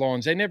manicured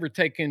lawns, they never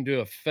take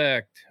into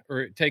account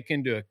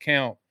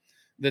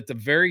that the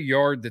very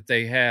yard that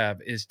they have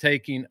is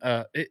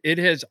it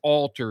has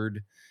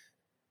altered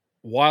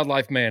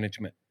wildlife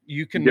management.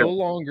 You can no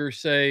longer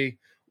say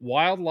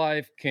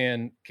wildlife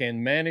can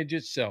manage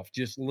itself.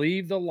 Just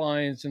leave the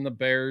lions and the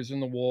bears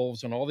and the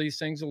wolves and all these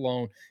things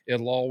alone.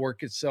 It'll all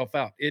work itself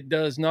out. It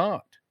does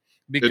not,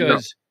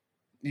 because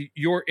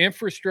your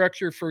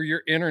infrastructure for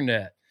your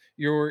internet,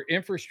 your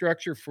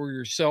infrastructure for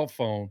your cell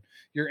phone,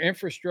 your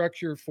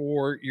infrastructure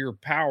for your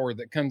power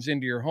that comes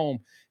into your home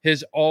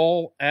has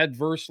all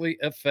adversely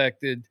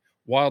affected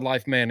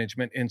wildlife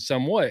management in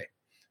some way.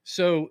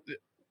 So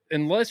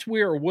unless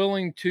we are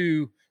willing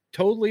to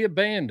totally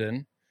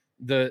abandon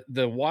the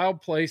wild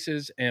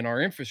places and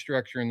our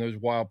infrastructure in those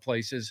wild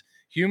places,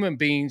 human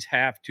beings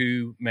have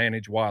to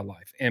manage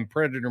wildlife, and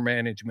predator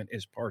management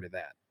is part of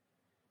that.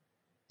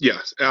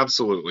 Yes,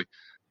 absolutely.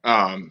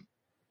 I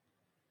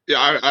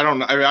don't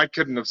know. I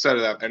couldn't have said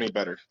that any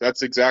better.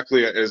 That's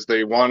exactly it, as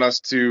they want us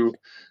to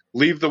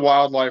leave the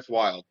wildlife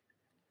wild.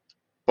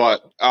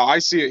 But I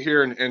see it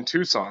here in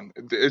Tucson.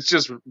 It's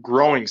just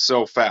growing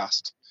so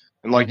fast.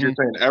 And like you're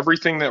saying,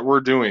 everything that we're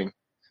doing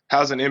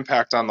has an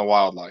impact on the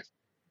wildlife.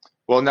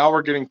 Well, now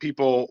we're getting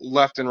people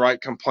left and right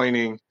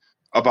complaining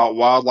about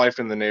wildlife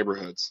in the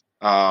neighborhoods.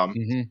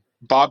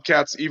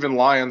 Bobcats, even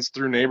lions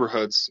through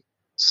neighborhoods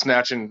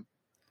snatching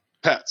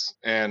pets.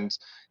 And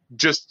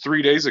just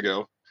 3 days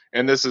ago,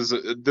 and this is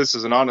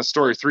an honest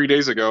story, 3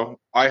 days ago,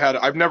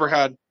 I've never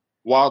had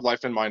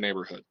wildlife in my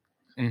neighborhood.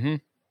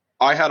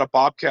 I had a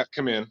bobcat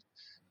come in.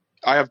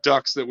 I have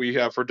ducks that we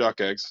have for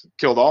duck eggs,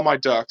 killed all my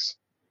ducks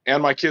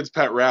and my kid's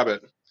pet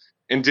rabbit,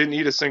 and didn't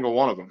eat a single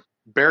one of them.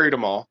 Buried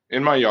them all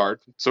in my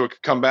yard so it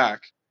could come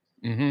back.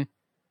 And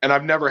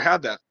I've never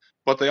had that.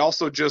 But they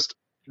also just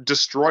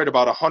destroyed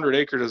about 100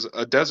 acres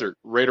of desert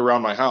right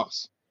around my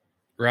house.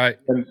 Right.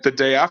 And the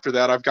day after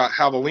that, I've got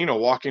javelina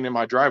walking in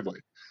my driveway,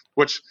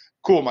 which,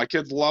 cool, my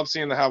kids love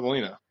seeing the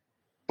javelina.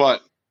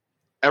 But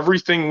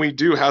everything we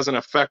do has an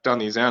effect on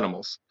these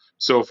animals.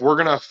 So if we're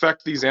going to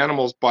affect these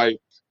animals by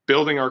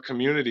building our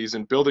communities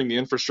and building the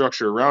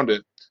infrastructure around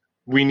it,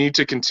 we need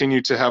to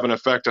continue to have an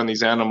effect on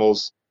these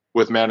animals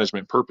with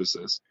management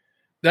purposes.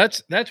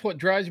 That's what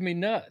drives me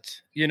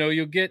nuts. You know,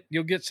 you'll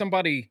get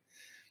somebody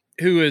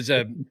who is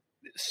a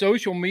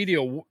social media,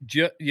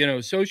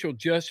 social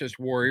justice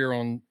warrior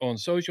on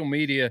social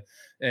media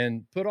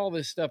and put all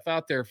this stuff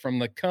out there from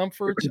the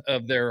comforts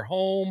of their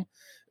home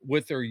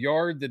with their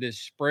yard that is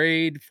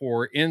sprayed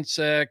for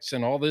insects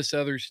and all this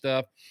other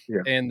stuff.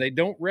 And they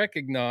don't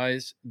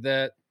recognize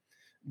that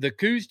the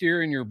Coues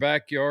deer in your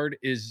backyard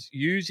is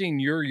using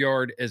your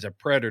yard as a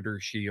predator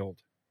shield.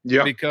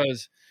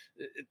 Because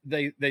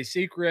they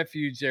seek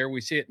refuge there.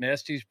 We see it in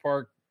Estes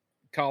Park,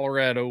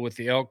 Colorado, with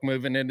the elk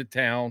moving into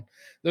town.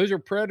 Those are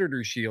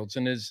predator shields.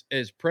 And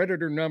as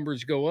predator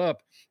numbers go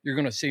up, you're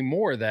going to see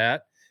more of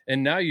that.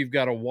 And now you've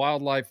got a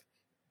wildlife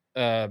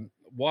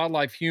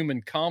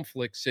human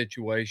conflict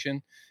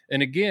situation.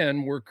 And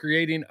again, we're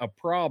creating a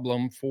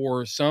problem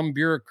for some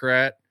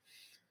bureaucrat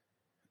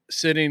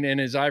sitting in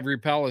his ivory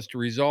palace to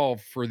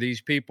resolve for these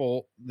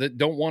people that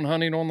don't want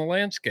hunting on the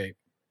landscape.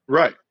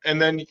 Right.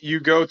 And then you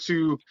go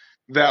to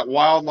that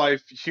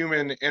wildlife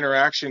human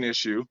interaction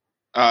issue.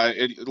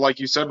 Like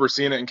you said, we're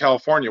seeing it in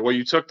California. Well,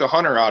 you took the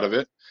hunter out of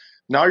it.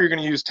 Now you're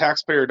going to use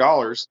taxpayer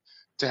dollars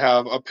to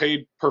have a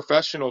paid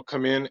professional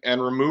come in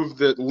and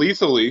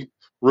lethally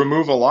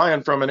remove a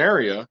lion from an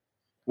area,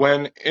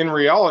 when in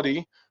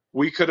reality,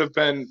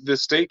 the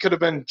state could have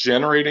been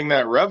generating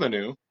that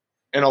revenue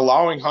and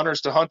allowing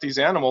hunters to hunt these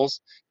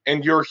animals,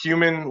 and your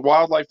human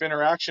wildlife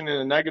interaction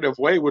in a negative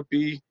way would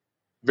be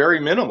very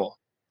minimal.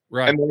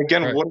 Right. And then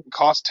again, wouldn't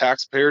cost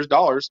taxpayers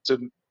dollars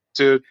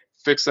to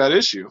fix that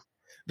issue.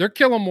 They're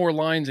killing more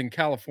lions in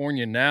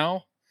California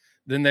now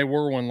than they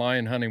were when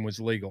lion hunting was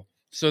legal.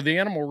 So the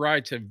animal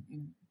rights have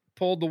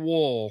pulled the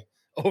wool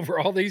over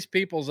all these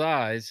people's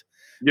eyes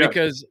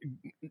because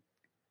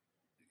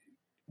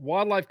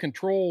wildlife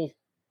control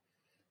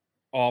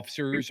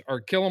officers are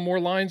killing more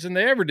lions than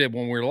they ever did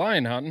when we were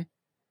lion hunting.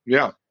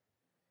 Yeah.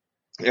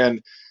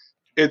 And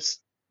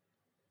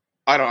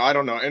I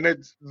don't know. And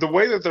it's the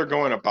way that they're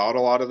going about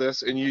a lot of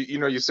this. And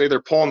you say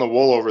they're pulling the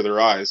wool over their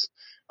eyes.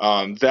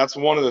 That's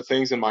one of the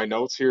things in my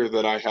notes here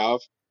that I have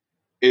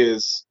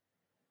is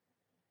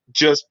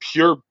just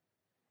pure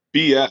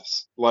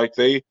BS. Like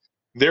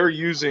they're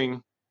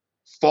using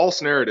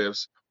false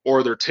narratives,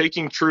 or they're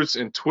taking truths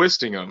and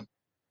twisting them,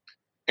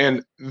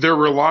 and they're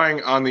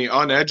relying on the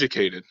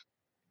uneducated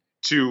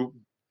to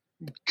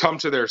come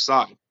to their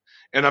side.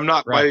 And I'm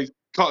not Right.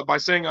 by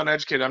saying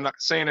uneducated, I'm not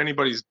saying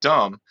anybody's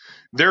dumb.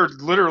 They're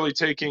literally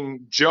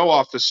taking Joe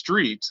off the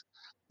street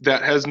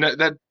that has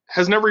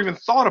never even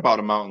thought about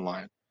a mountain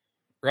lion.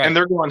 Right. And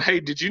they're going, hey,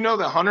 did you know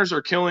that hunters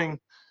are killing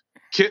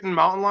kitten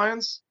mountain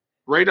lions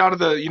right out of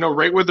the,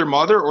 right with their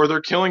mother, or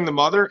they're killing the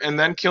mother and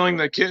then killing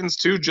the kittens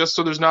too, just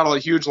so there's not a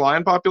huge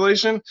lion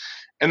population?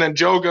 And then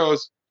Joe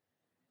goes,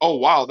 oh,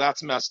 wow,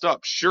 that's messed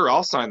up. Sure,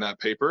 I'll sign that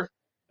paper.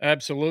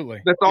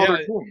 Absolutely. That's all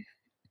they're doing.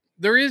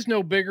 There is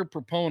no bigger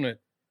proponent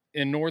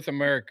in North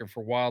America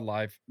for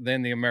wildlife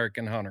than the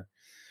American hunter.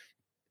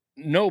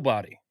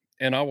 Nobody.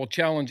 And I will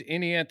challenge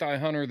any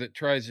anti-hunter that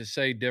tries to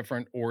say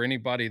different, or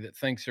anybody that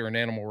thinks they're an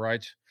animal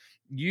rights.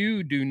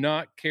 You do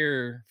not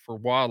care for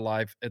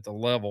wildlife at the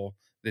level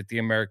that the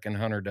American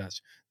hunter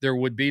does. There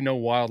would be no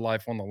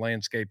wildlife on the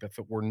landscape if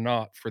it were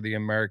not for the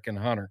American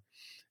hunter.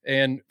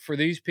 And for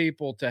these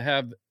people to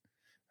have,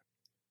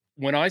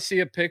 when I see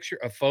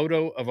a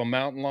photo of a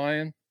mountain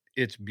lion,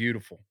 it's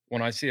beautiful.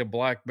 When I see a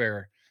black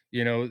bear,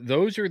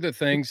 those are the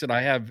things that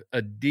I have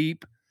a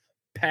deep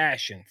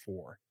passion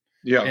for.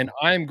 Yeah. And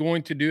I'm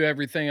going to do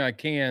everything I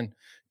can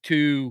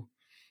to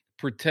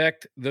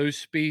protect those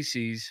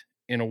species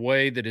in a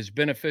way that is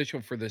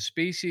beneficial for the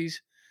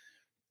species,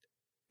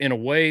 in a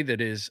way that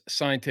is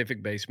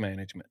scientific-based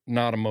management,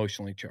 not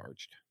emotionally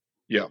charged.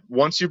 Yeah.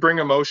 Once you bring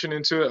emotion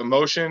into it,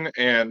 emotion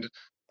and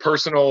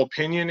personal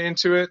opinion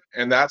into it,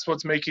 and that's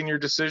what's making your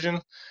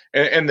decision,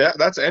 and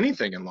that's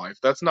anything in life.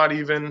 That's not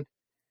even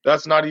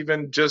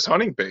just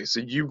hunting based.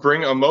 You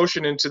bring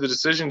emotion into the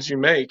decisions you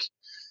make.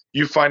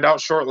 You find out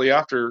shortly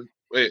after,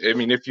 I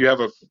mean, if you have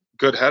a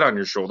good head on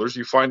your shoulders,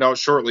 you find out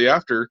shortly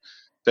after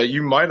that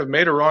you might have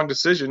made a wrong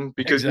decision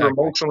because you're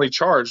emotionally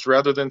charged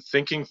rather than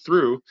thinking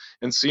through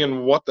and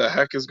seeing what the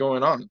heck is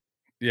going on.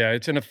 Yeah,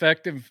 it's an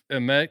effective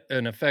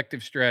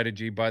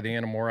strategy by the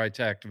animal rights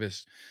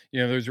activists.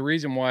 There's a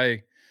reason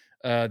why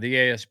the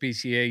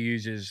ASPCA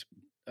uses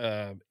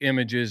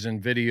images and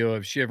video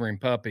of shivering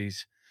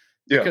puppies,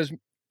 because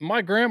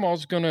my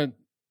grandma's gonna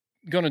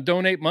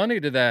donate money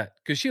to that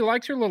because she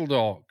likes her little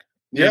dog.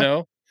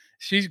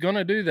 She's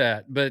gonna do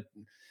that. But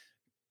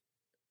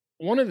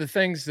one of the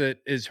things that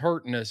is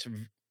hurting us,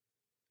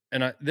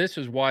 and this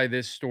is why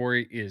this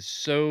story is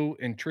so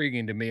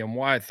intriguing to me, and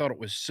why I thought it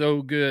was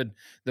so good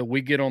that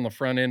we get on the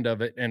front end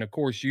of it. And of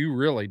course, you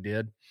really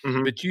did.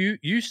 Mm-hmm. But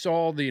you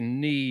saw the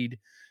need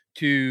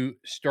to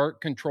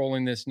start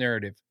controlling this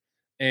narrative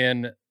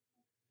and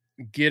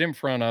get in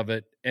front of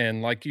it.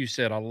 And like you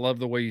said, I love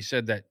the way you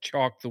said that,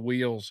 chalk the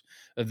wheels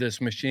of this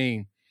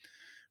machine.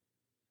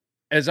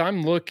 As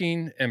I'm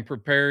looking and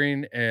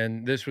preparing,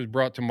 and this was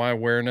brought to my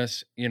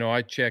awareness,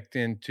 I checked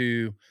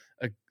into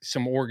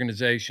some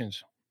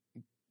organizations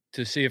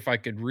to see if I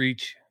could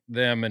reach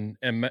them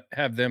and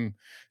have them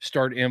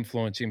start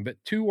influencing. But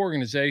two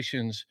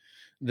organizations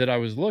that I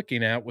was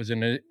looking at was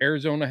an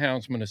Arizona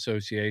Houndsman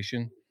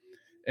Association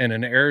and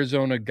an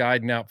Arizona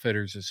Guide and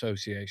Outfitters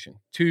Association.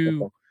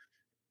 Two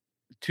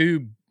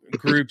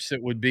groups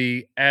that would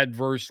be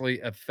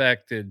adversely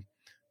affected,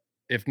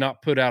 if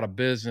not put out of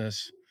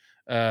business,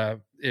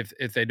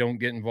 if they don't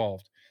get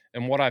involved.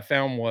 And what I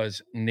found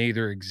was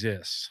neither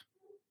exists.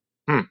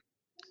 Yeah.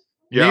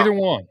 Neither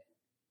one.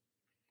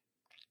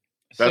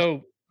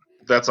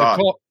 That's odd.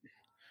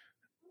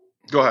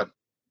 Go ahead.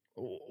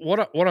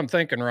 What I'm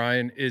thinking,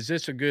 Ryan, is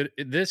this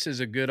is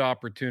a good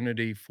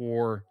opportunity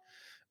for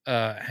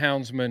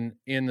houndsmen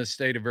in the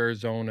state of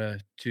Arizona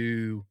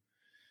to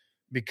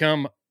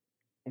become.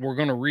 We're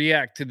going to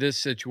react to this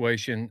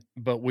situation,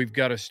 but we've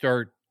got to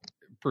start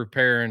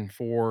preparing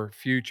for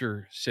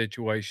future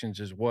situations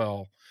as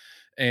well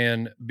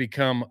and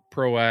become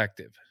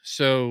proactive.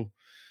 So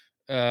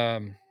we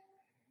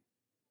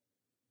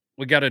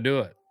got to do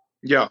it.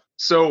 Yeah.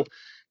 So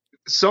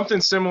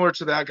something similar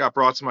to that got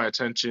brought to my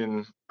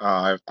attention.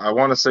 I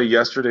want to say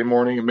yesterday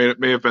morning. It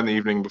may have been the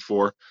evening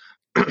before.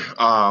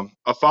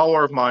 A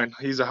follower of mine,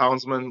 he's a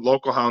houndsman,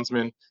 local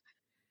houndsman,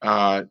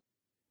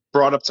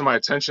 brought up to my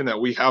attention that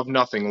we have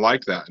nothing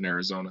like that in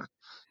Arizona.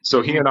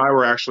 So he and I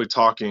were actually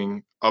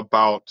talking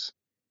about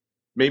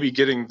maybe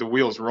getting the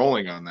wheels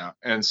rolling on that.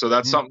 And so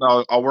that's something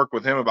I'll work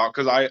with him about,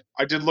 because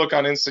I did look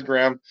on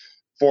Instagram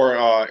for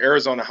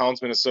Arizona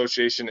Houndsman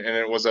Association, and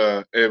it was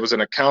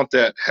an account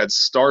that had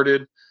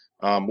started,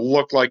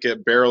 looked like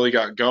it barely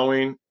got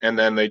going, and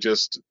then they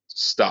just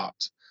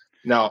stopped.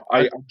 Now,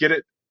 I get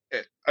it.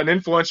 An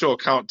influential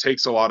account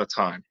takes a lot of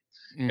time.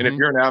 And if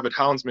you're an avid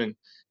houndsman,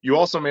 you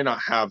also may not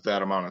have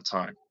that amount of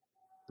time.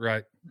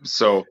 Right.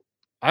 So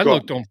I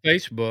looked on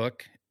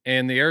Facebook,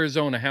 and the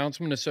Arizona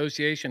Houndsman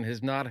Association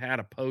has not had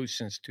a post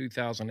since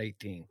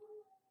 2018.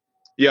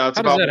 Yeah, that's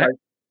about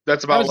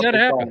what that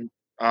happen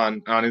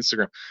on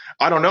Instagram.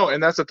 I don't know.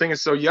 And that's the thing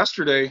is, so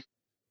yesterday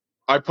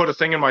I put a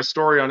thing in my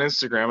story on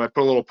Instagram. I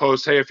put a little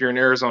post, hey, if you're an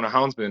Arizona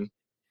houndsman,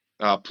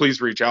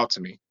 please reach out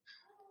to me.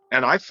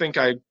 And I think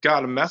I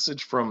got a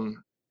message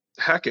from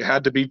heck, it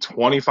had to be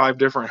 25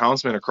 different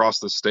houndsmen across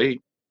the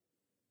state.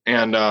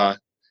 And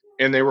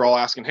they were all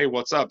asking, hey,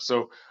 what's up?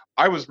 So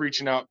I was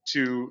reaching out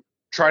to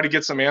try to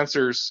get some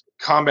answers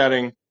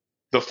combating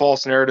the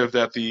false narrative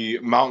that the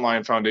Mountain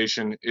Lion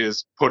Foundation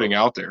is putting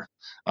out there.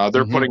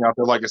 They're putting out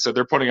there, like I said,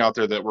 they're putting out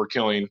there that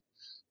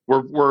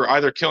we're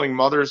either killing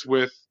mothers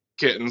with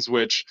kittens,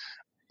 which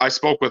I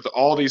spoke with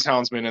all these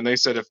houndsmen, and they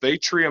said if they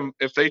tree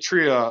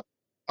a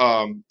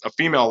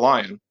female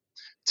lion,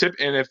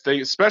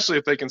 especially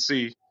if they can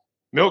see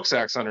milk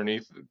sacs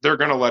underneath, they're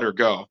going to let her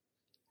go.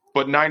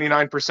 But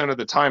 99% of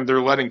the time,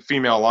 they're letting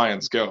female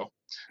lions go.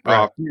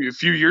 Right. A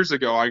few years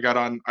ago,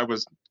 I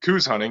was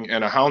coos hunting,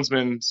 and a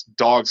houndsman's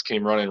dogs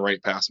came running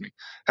right past me.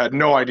 Had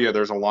no idea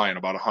there's a lion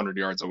about 100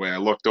 yards away. I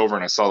looked over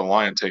and I saw the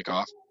lion take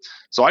off.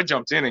 So I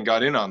jumped in and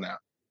got in on that.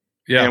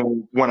 Yeah.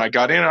 And when I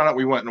got in on it,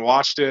 we went and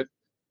watched it.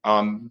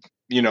 I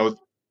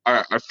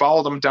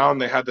followed them down.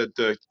 They had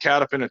the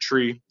cat up in a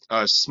tree,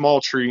 a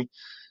small tree,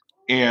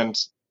 and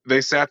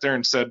they sat there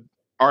and said,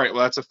 all right,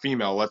 well, that's a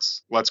female.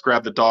 Let's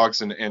grab the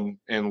dogs and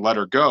let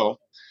her go.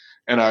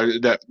 And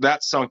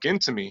that sunk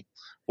into me.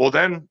 Well,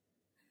 then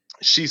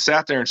she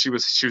sat there and she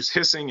was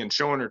hissing and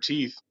showing her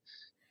teeth,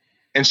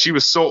 and she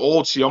was so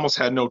old she almost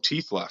had no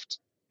teeth left.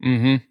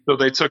 Mm-hmm. So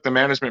they took the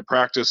management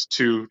practice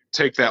to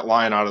take that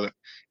lion out of it,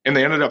 and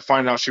they ended up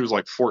finding out she was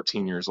like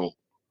 14 years old.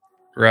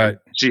 Right.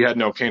 She had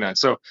no canine.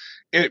 So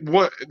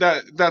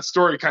that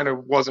story kind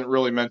of wasn't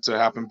really meant to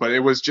happen, but it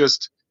was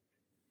just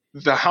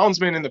the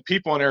houndsmen and the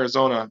people in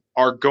Arizona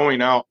are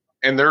going out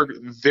and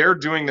they're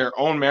doing their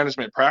own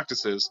management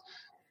practices,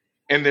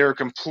 and they're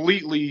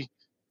completely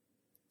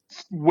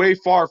way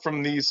far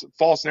from these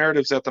false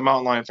narratives that the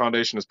Mountain Lion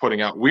Foundation is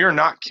putting out. We are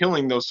not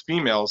killing those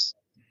females,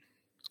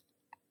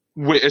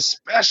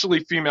 especially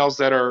females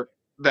that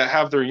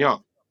have their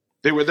young.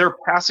 They're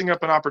passing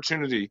up an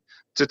opportunity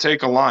to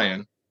take a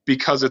lion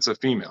because it's a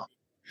female.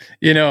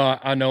 You know,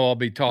 I know I'll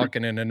be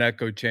talking in an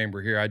echo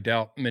chamber here. I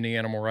doubt many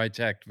animal rights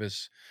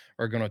activists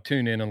are going to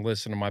tune in and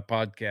listen to my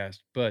podcast,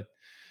 but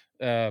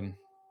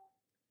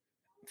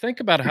think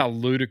about how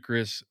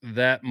ludicrous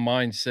that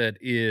mindset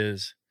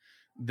is,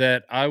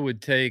 that I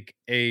would take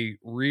a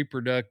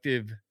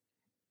vibrant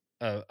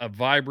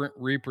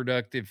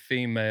reproductive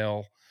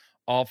female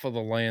off of the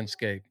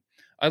landscape.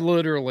 I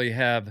literally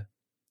have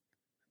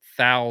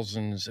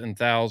thousands and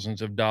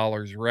thousands of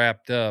dollars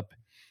wrapped up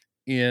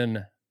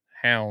in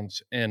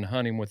hounds and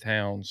hunting with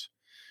hounds.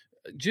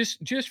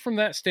 Just from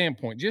that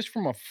standpoint, just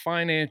from a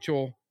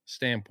financial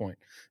standpoint,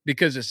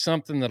 because it's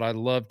something that I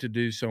love to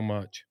do so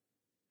much.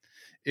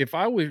 If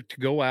I were to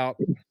go out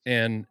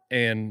and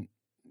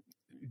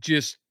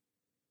just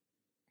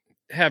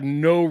have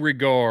no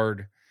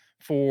regard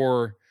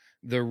for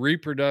the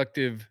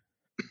reproductive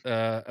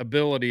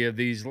ability of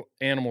these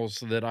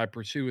animals that I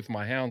pursue with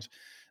my hounds,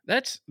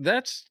 that's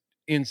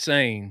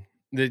insane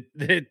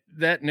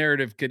that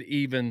narrative could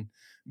even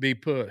be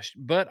pushed.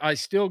 But I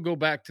still go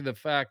back to the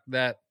fact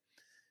that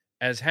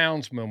as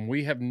houndsmen,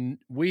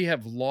 we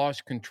have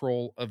lost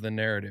control of the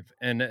narrative,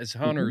 and as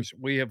hunters,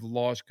 we have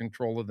lost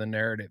control of the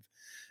narrative,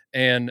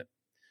 and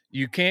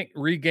you can't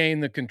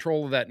regain the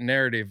control of that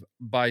narrative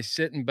by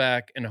sitting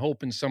back and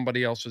hoping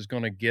somebody else is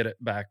going to get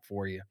it back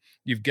for you.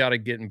 You've got to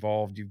get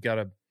involved. You've got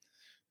to.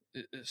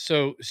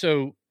 So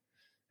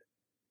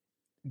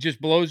just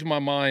blows my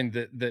mind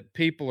that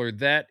people are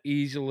that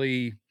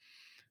easily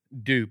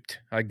duped,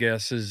 I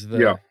guess is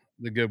the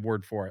good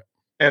word for it.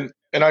 And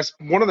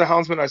one of the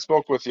houndsmen I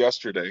spoke with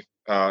yesterday,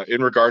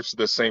 in regards to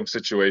the same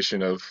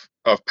situation of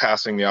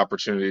passing the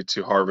opportunity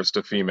to harvest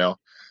a female,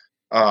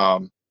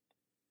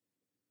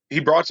 he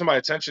brought to my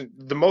attention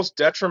the most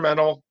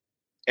detrimental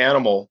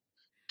animal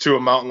to a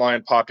mountain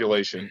lion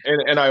population.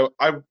 And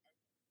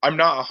I'm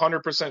not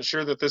 100%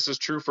 sure that this is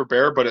true for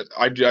bear, but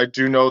I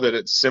do know that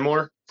it's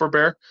similar for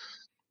bear,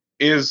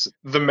 is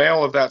the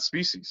male of that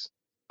species.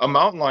 A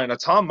mountain lion, a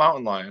tom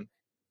mountain lion,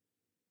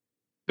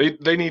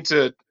 they need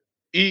to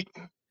eat,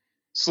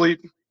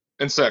 sleep,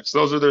 and sex.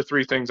 Those are their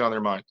three things on their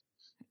mind.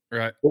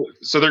 Right.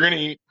 So they're going to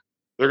eat,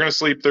 they're going to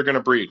sleep, they're going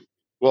to breed.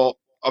 Well,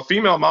 a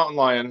female mountain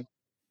lion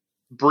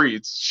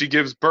breeds, she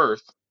gives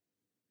birth,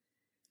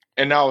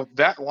 and now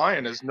that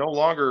lion is no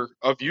longer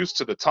of use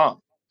to the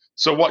tom.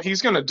 So what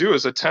he's going to do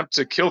is attempt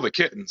to kill the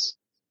kittens,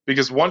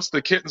 because once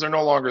the kittens are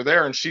no longer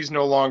there and she's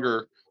no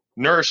longer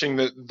nourishing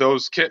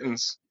those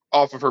kittens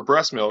off of her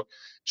breast milk,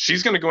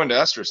 she's going to go into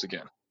estrus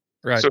again.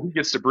 Right. So he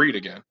gets to breed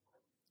again.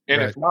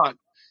 And if not,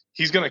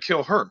 he's going to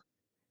kill her,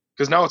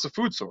 because now it's a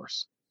food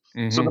source.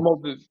 Mm-hmm.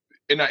 So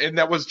and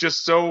that was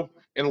just so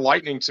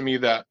enlightening to me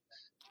that,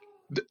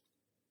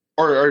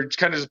 or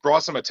kind of just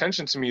brought some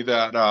attention to me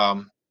that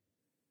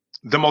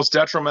the most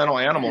detrimental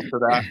animal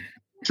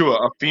to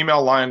a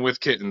female lion with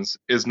kittens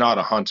is not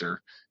a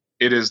hunter.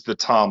 It is the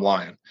tom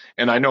lion.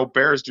 And I know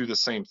bears do the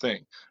same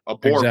thing. A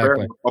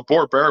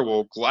boar bear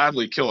will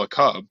gladly kill a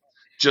cub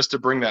just to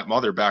bring that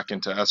mother back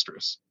into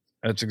estrus.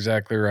 That's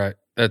exactly right.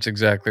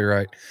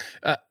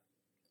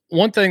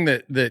 One thing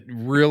that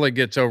really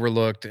gets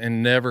overlooked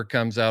and never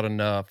comes out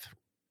enough,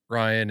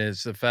 Ryan,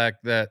 is the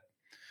fact that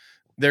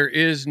there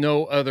is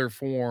no other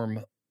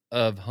form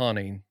of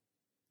hunting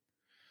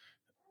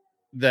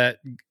that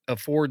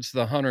affords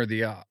the hunter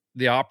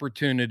the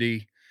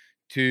opportunity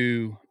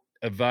to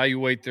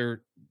evaluate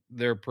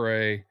their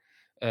prey.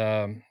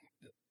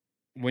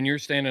 When you're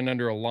standing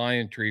under a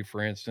lion tree,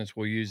 for instance,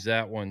 we'll use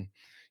that one.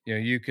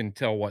 You can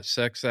tell what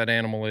sex that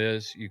animal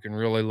is. You can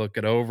really look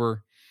it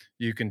over.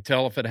 You can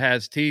tell if it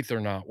has teeth or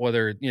not,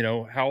 whether,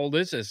 how old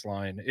is this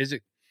lion?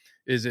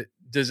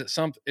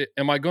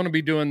 Am I going to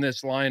be doing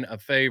this lion a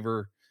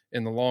favor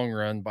in the long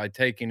run by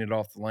taking it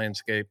off the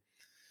landscape?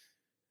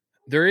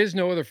 There is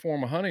no other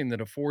form of hunting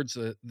that affords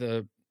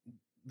the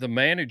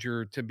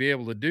manager to be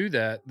able to do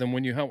that than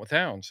when you hunt with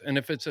hounds. And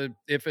if it's a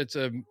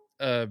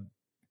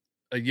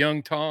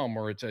young tom,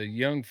 or it's a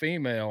young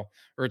female,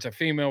 or it's a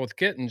female with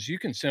kittens, you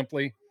can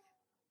simply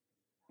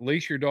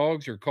leash your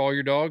dogs or call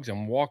your dogs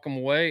and walk them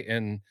away.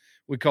 And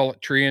we call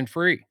it tree and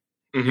free.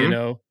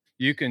 Mm-hmm.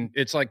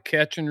 It's like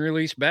catch and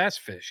release bass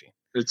fishing.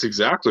 It's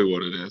exactly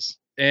what it is.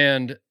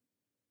 And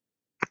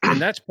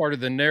that's part of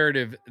the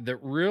narrative that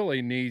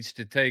really needs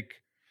to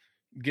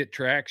get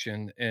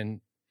traction.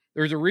 And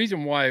there's a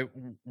reason why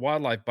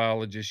wildlife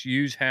biologists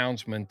use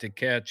houndsmen to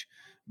catch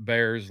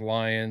bears,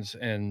 lions,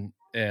 and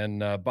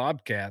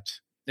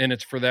bobcats. And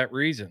it's for that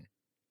reason,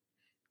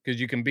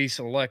 because you can be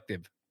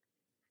selective.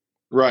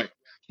 Right.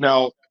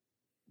 Now,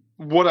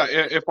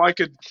 if I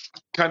could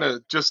kind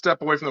of just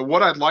step away from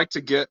what I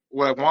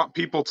want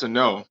people to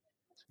know.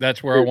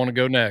 That's where I want to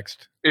go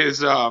next. Is,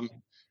 so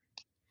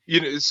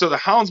the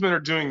houndsmen are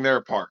doing their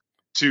part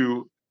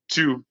to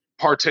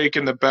partake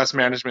in the best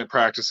management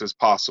practices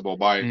possible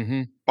by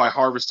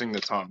harvesting the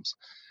toms.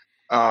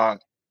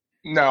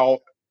 Now,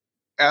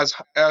 as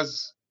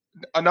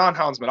a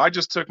non-houndsman, I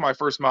just took my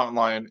first mountain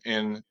lion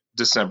in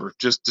December,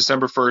 just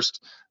December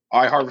 1st.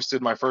 I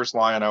harvested my first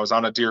lion. I was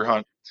on a deer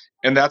hunt.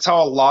 And that's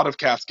how a lot of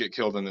cats get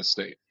killed in this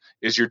state,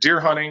 is you're deer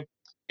hunting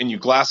and you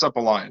glass up a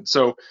lion.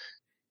 So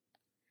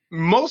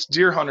most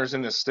deer hunters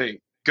in this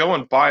state go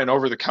and buy an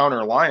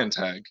over-the-counter lion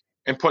tag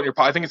and put in your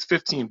pocket. I think it's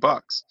 $15.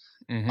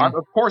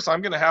 Of course,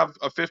 I'm going to have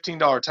a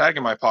 $15 tag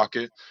in my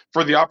pocket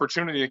for the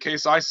opportunity in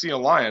case I see a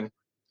lion.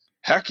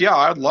 Heck yeah,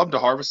 I'd love to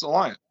harvest a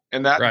lion.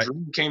 And that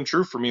dream came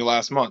true for me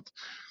last month.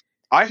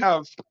 I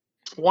have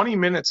 20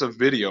 minutes of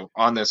video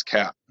on this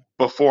cat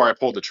before I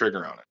pulled the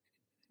trigger on it.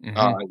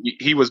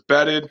 He was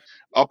bedded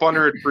up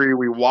under a tree.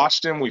 We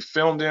watched him. We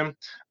filmed him.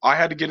 I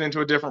had to get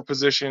into a different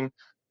position.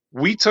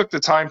 We took the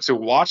time to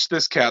watch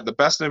this cat, the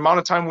best amount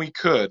of time we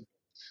could,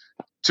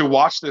 to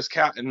watch this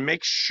cat and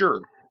make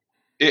sure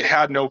it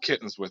had no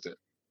kittens with it.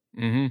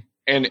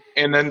 And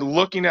then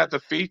looking at the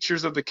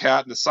features of the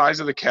cat, the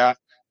size of the cat,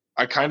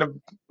 I kind of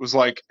was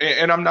like,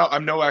 and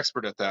I'm no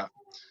expert at that,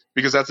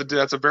 because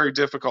that's a very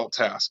difficult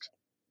task.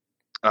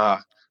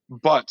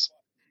 But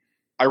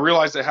I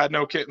realized it had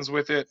no kittens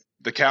with it.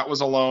 The cat was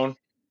alone.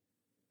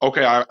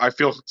 Okay, I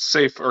feel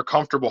safe or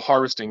comfortable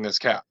harvesting this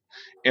cat.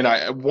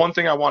 And one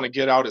thing I want to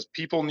get out is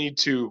people need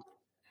to,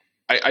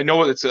 I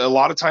know it's a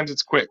lot of times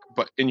it's quick,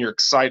 and you're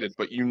excited,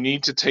 but you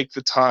need to take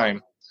the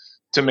time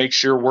to make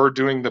sure we're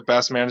doing the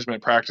best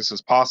management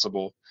practices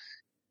possible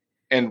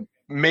and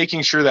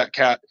making sure that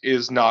cat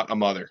is not a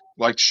mother.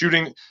 Like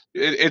shooting,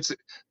 there's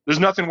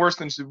nothing worse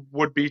than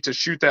would be to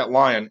shoot that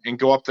lion and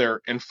go up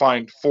there and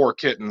find 4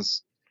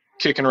 kittens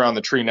kicking around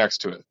the tree next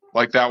to it.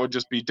 Like that would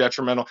just be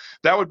detrimental.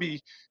 That would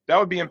be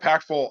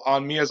impactful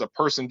on me as a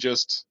person,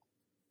 just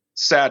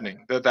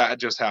saddening that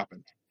just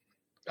happened.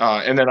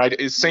 And then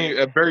it's saying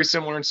a very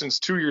similar instance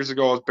 2 years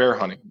ago. I was bear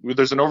hunting.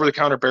 There's an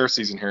over-the-counter bear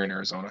season here in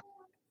Arizona.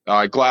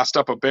 I glassed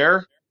up a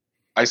bear.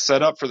 I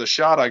set up for the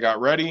shot. I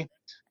got ready,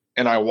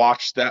 and I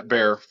watched that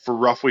bear for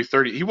roughly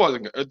 30.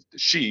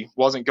 She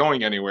wasn't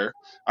going anywhere.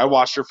 I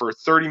watched her for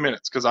 30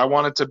 minutes because I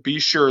wanted to be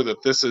sure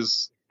that this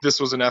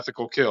was an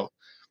ethical kill.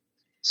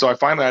 So I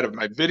finally had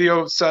my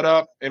video set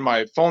up in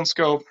my phone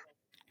scope,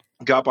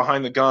 got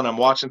behind the gun. I'm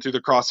watching through the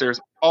crosshairs.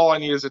 All I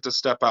need is it to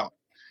step out.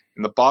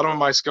 In the bottom of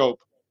my scope,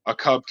 a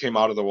cub came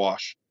out of the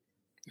wash.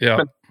 Yeah.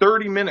 It's been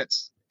 30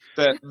 minutes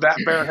that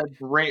bear had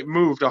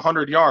moved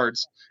 100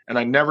 yards, and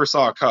I never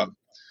saw a cub.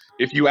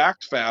 If you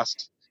act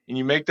fast and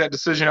you make that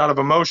decision out of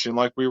emotion,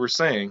 like we were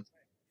saying,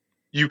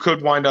 you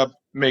could wind up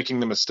making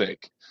the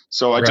mistake.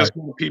 So I just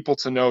want people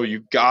to know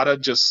you gotta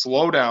just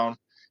slow down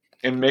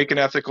and make an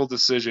ethical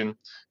decision,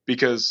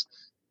 because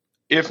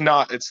if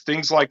not, it's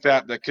things like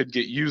that could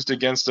get used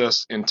against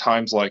us in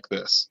times like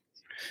this.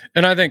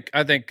 And I think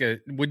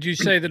would you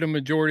say that a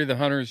majority of the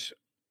hunters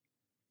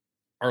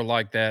are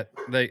like that?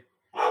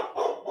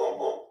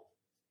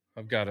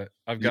 I've got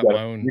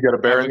my own. You got a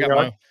bear in the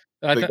yard?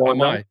 I think I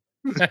might.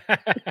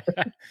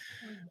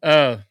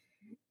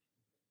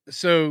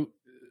 So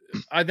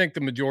I think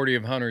the majority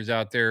of hunters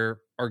out there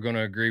are going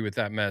to agree with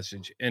that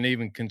message and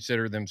even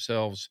consider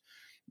themselves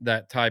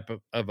that type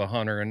of a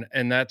hunter.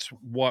 And that's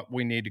what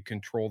we need to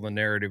control the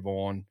narrative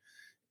on.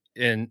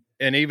 And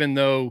even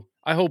though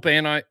I hope the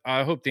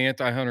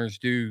anti-hunters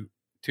do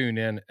tune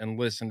in and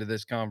listen to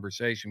this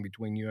conversation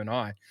between you and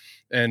I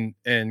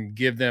and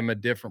give them a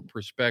different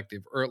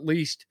perspective, or at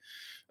least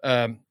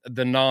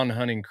the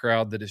non-hunting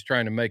crowd that is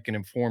trying to make an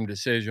informed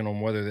decision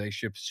on whether they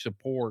should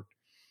support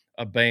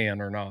a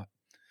ban or not.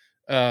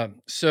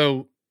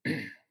 So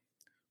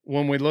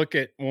when we look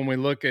at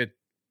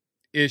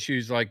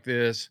issues like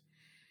this,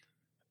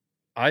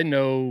 I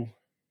know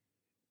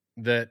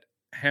that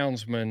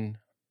houndsmen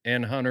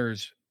and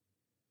hunters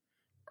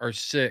are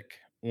sick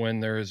when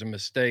there is a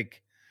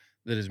mistake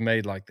that is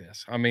made like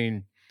this. I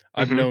mean,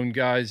 I've Mhm. known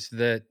guys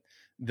that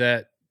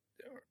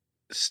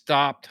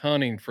stopped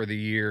hunting for the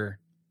year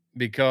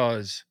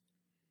because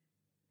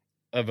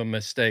of a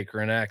mistake or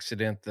an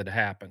accident that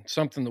happened,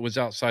 something that was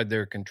outside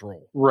their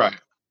control. Right.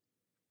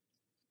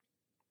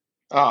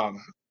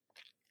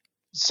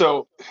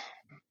 So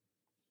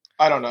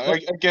I don't know.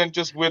 Again,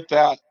 just with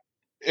that,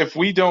 if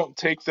we don't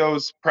take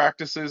those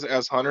practices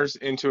as hunters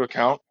into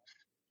account,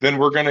 then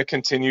we're going to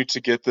continue to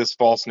get this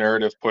false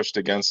narrative pushed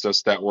against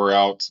us that we're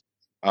out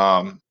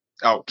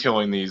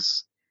killing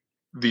these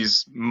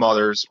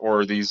mothers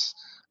or these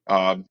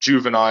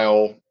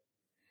juvenile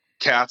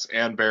cats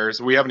and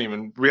bears. We haven't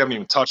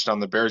even touched on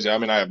the bears yet. I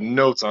mean, I have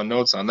notes on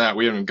that.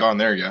 We haven't gone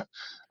there yet.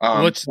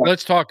 Let's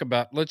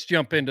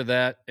jump into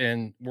that,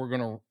 and we're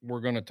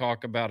gonna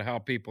talk about how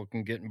people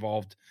can get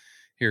involved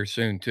here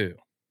soon too.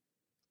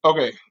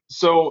 Okay,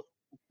 so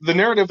the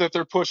narrative that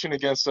they're pushing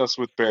against us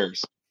with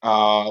bears.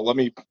 Let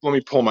me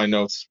pull my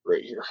notes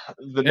right here.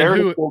 The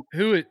narrative.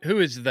 Who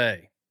is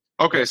they?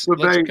 Okay,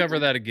 let's cover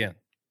that again.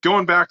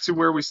 Going back to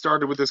where we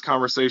started with this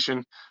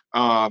conversation,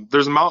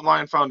 there's a Mountain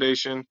Lion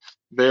Foundation.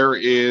 There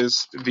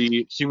is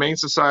the Humane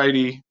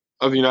Society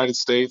of the United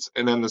States,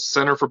 and then the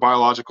Center for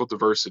Biological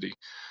Diversity.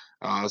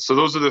 So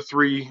those are the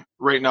three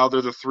right now.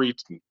 They're the three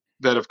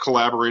that have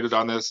collaborated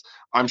on this.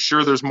 I'm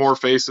sure there's more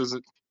faces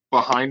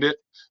behind it.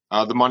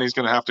 The money's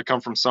going to have to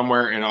come from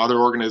somewhere, and other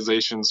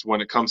organizations,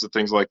 when it comes to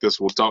things like this,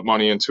 will dump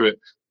money into it.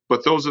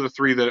 But those are the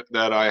three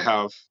that I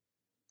have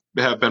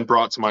been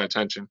brought to my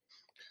attention.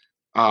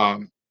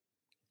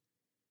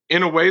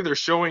 In a way, they're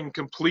showing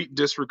complete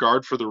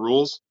disregard for the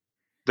rules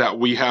that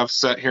we have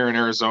set here in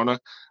Arizona.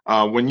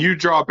 When you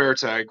draw a bear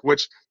tag,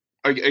 which,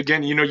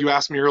 again, you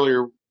asked me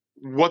earlier,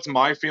 what's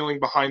my feeling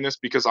behind this,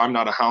 because I'm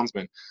not a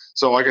houndsman.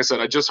 So like I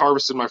said, I just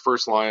harvested my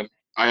first lion.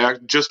 I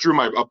just drew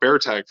a bear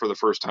tag for the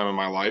first time in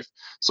my life.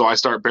 So I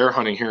start bear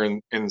hunting here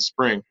in the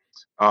spring.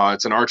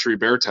 It's an archery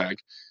bear tag.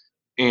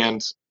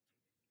 And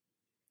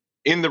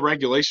in the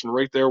regulation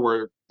right there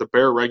where the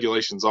bear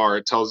regulations are,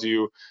 it tells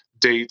you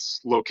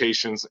dates,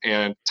 locations,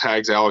 and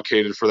tags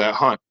allocated for that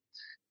hunt.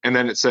 And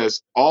then it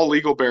says all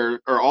legal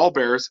all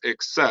bears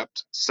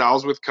except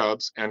sows with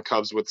cubs and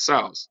cubs with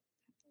sows.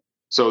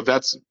 So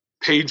that's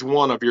page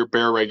 1 of your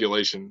bear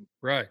regulation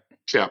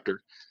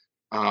chapter.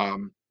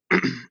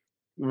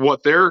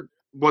 What they're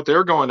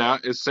going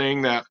at is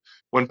saying that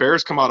when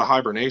bears come out of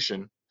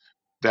hibernation,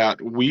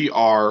 that we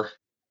are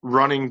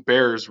running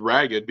bears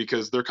ragged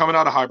because they're coming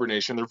out of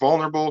hibernation. They're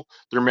vulnerable.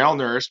 They're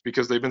malnourished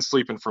because they've been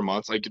sleeping for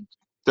months.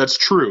 That's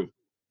true.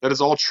 That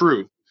is all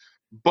true.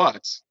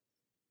 But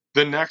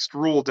the next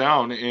rule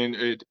down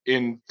in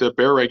the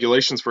bear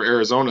regulations for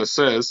Arizona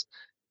says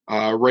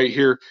right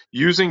here,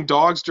 using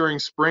dogs during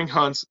spring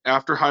hunts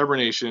after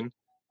hibernation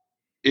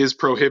is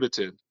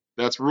prohibited.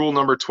 That's rule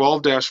number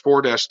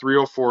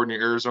 12-4-304 in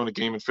your Arizona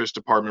Game and Fish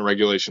Department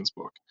regulations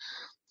book.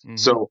 Mm-hmm.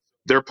 So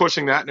they're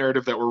pushing that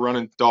narrative that we're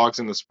running dogs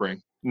in the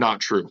spring.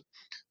 Not true.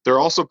 They're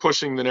also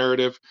pushing the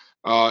narrative,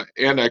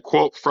 and I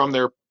quote from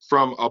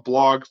a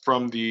blog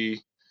from the.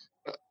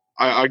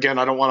 I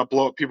don't want to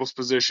blow up people's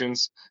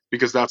positions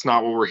because that's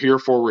not what we're here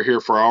for. We're here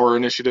for our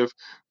initiative.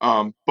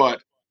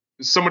 But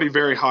somebody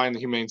very high in the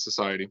Humane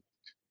Society.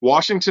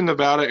 Washington,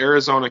 Nevada,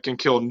 Arizona can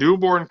kill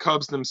newborn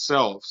cubs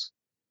themselves.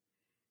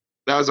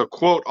 That is a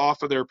quote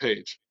off of their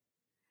page.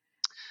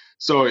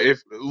 So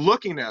if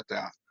looking at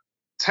that,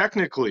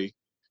 technically,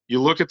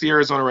 you look at the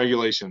Arizona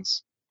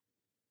regulations,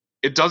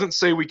 it doesn't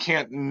say we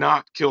can't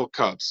not kill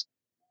cubs.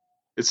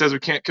 It says we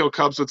can't kill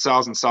cubs with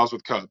sows and sows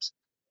with cubs.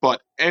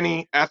 But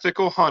any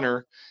ethical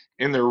hunter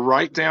in their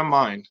right damn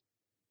mind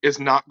is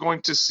not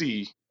going to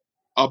see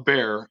a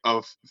bear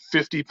of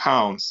 50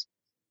 pounds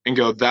and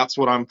go, that's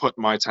what I'm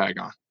putting my tag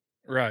on.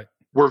 Right.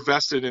 We're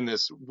vested in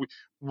this.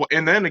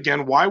 And then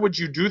again, why would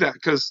you do that?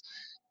 Because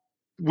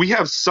we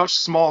have such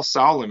small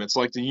sow limits.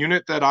 Like the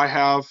unit that I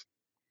have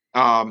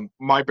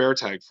my bear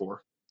tag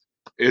for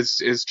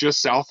is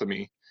just south of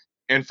me.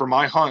 And for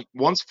my hunt,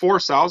 once 4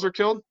 sows are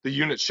killed, the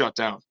unit's shut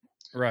down.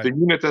 Right. The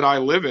unit that I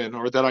live in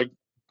or that I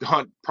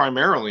hunt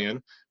primarily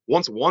in,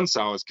 once 1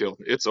 sow is killed,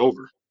 it's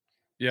over.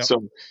 Yeah.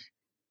 So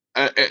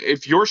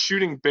if you're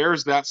shooting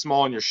bears that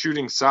small and you're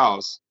shooting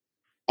sows,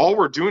 all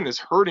we're doing is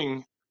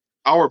hurting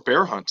our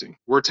bear hunting.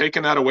 We're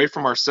taking that away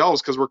from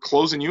ourselves because we're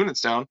closing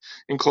units down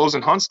and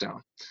closing hunts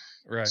down.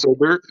 Right. So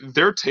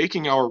they're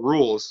taking our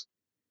rules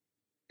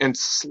and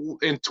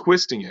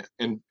twisting it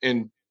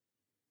and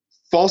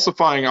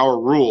falsifying our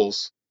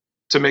rules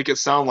to make it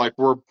sound like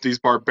we're these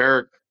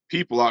barbaric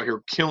people out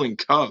here killing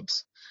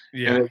cubs.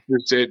 Yeah. And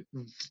it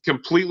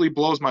completely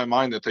blows my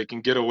mind that they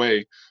can get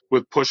away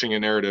with pushing a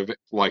narrative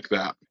like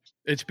that.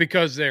 It's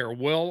because they're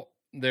well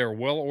they're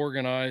well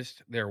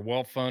organized, they're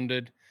well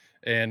funded,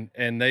 and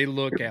they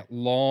look at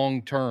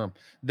long term.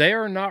 They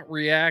are not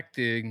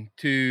reacting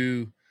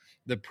to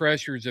the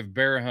pressures of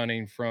bear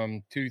hunting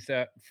from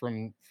the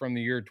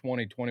year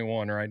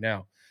 2021 right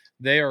now.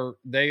 They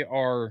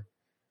are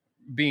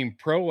being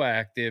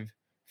proactive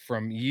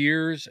from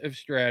years of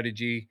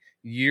strategy,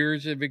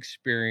 years of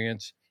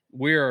experience.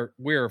 We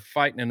are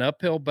fighting an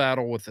uphill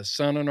battle with the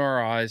sun in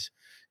our eyes.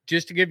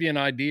 Just to give you an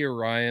idea,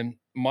 Ryan,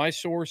 my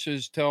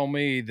sources tell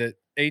me that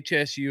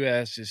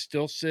HSUS is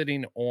still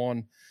sitting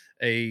on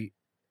a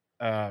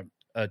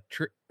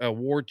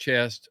war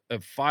chest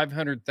of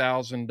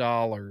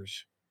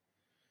 $500,000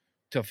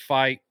 to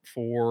fight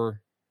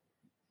for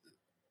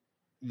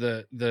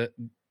the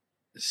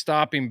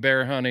stopping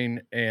bear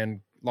hunting and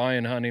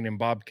lion hunting and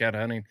bobcat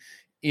hunting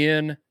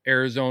in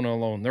Arizona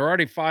alone. They're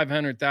already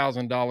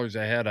 $500,000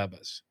 ahead of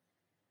us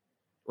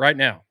right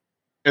now.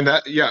 And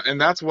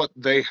that's what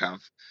they have.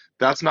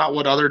 That's not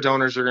what other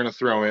donors are going to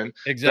throw in.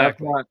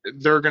 Exactly.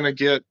 They're going to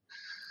get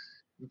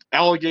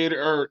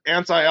alligator or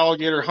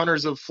anti-alligator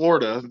hunters of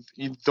Florida.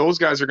 Those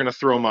guys are going to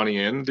throw money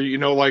in. You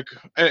know, like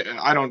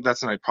I don't.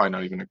 That's probably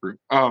not even a group.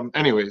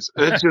 Anyways,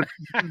 it's just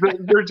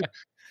they're just,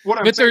 what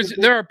I'm saying.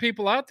 But there are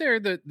people out there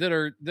that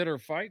are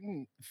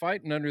fighting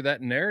under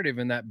that narrative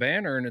and that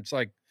banner, and it's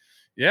like,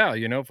 yeah,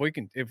 you know, if we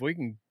can,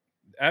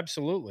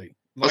 absolutely.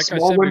 Like a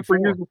small win for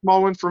you is a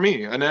small win for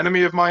me. An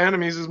enemy of my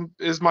enemies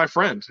is my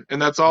friend,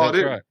 and that's all it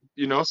is. Right.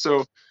 You know,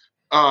 so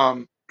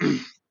so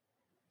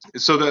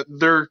that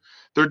they're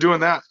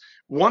doing that.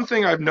 One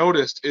thing I've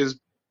noticed is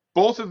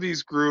both of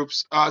these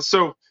groups.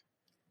 So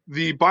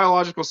the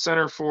Biological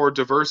Center for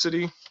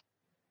Diversity,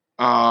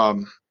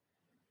 I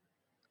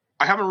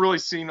haven't really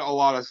seen a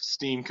lot of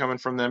steam coming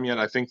from them yet.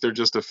 I think they're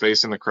just a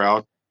face in the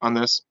crowd on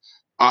this.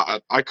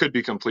 I could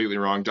be completely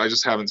wrong. I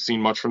just haven't seen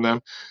much from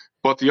them.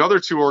 But the other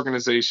two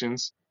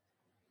organizations,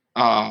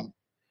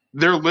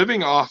 they're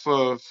living off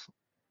of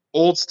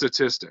old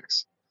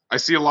statistics. I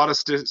see a lot of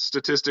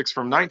statistics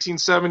from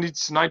 1970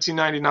 to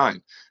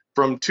 1999,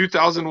 from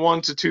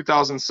 2001 to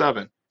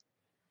 2007,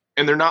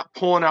 and they're not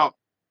pulling out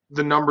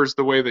the numbers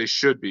the way they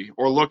should be,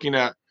 or looking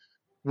at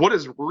what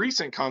has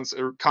recent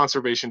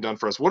conservation done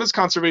for us. What has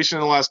conservation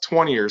in the last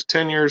 20 years,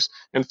 10 years,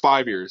 and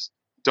 5 years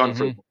done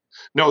for them?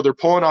 No, they're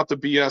pulling out the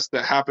BS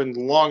that happened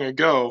long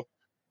ago,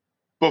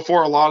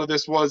 before a lot of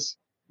this was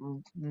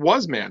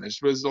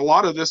managed. Because a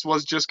lot of this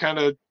was just kind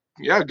of,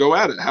 yeah, go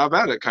at it, have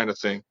at it kind of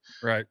thing.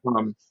 Right.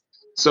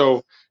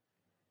 So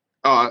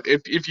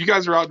if you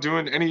guys are out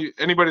doing,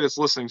 anybody that's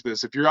listening to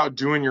this, if you're out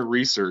doing your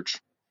research,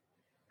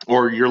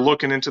 or you're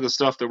looking into the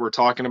stuff that we're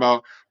talking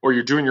about, or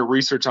you're doing your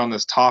research on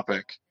this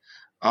topic,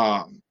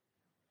 I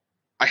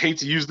hate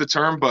to use the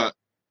term, but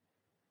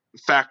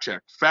fact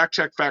check.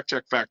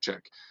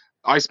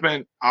 I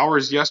spent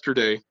hours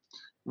yesterday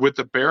with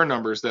the bear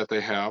numbers that they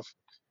have,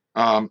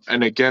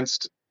 and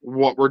against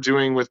what we're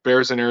doing with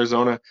bears in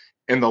Arizona,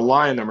 and the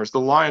lion numbers. The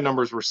lion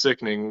numbers were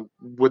sickening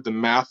with the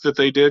math that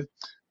they did.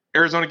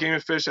 Arizona Game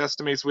and Fish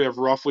estimates we have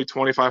roughly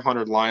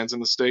 2,500 lions in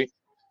the state,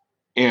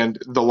 and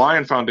the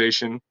Lion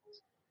Foundation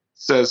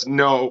says,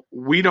 no,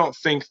 we don't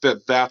think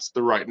that that's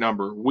the right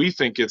number. We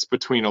think it's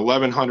between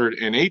 1,100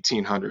 and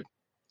 1,800.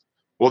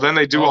 Well, then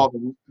they do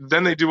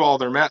all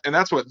their math, and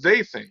that's what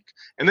they think.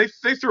 And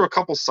they threw a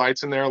couple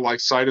sites in there, like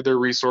cited their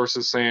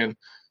resources, saying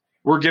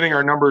we're getting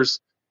our numbers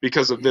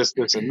because of this,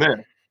 and this.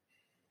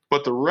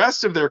 But the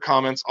rest of their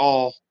comments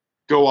all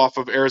go off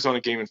of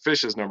Arizona Game and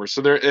Fish's numbers.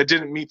 So it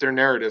didn't meet their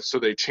narrative, so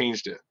they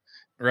changed it.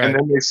 Right. And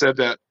then they said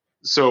that.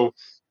 So,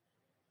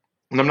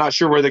 and I'm not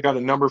sure where they got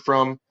a number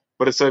from,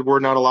 but it said we're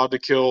not allowed to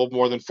kill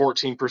more than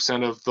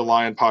 14% of the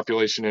lion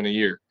population in a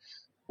year.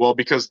 Well,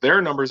 because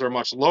their numbers are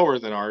much lower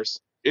than ours,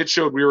 it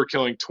showed we were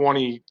killing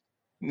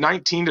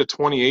 19 to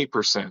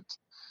 28%.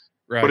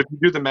 Right. But if you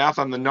do the math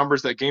on the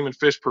numbers that Game and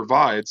Fish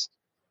provides,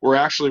 we're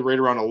actually right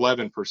around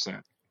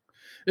 11%.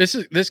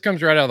 This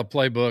comes right out of the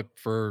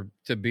playbook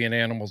to be an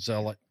animal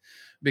zealot,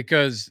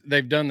 because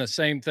they've done the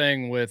same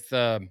thing with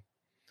the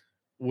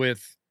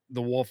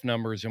wolf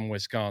numbers in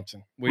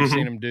Wisconsin. We've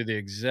seen them do the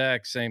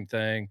exact same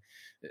thing,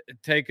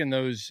 taking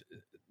those.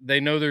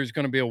 They know there's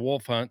going to be a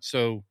wolf hunt,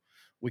 so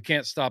we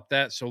can't stop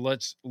that. So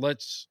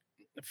let's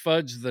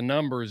fudge the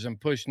numbers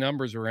and push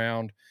numbers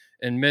around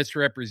and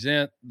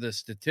misrepresent the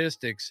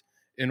statistics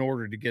in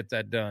order to get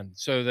that done.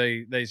 So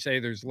they say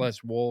there's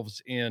less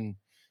wolves in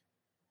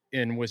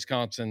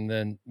Wisconsin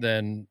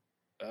than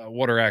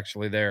what are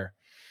actually there.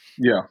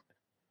 Yeah.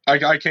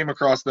 I came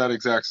across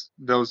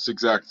those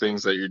exact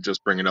things that you're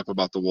just bringing up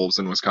about the wolves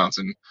in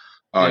Wisconsin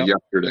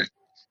yesterday.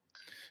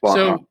 But,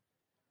 so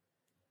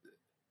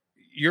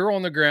you're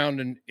on the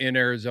ground in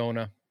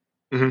Arizona.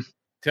 Mm-hmm.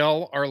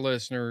 Tell our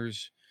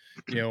listeners,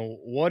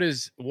 what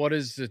is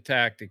the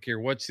tactic here?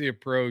 What's the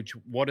approach?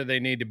 What do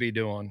they need to be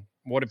doing?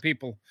 What do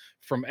people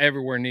from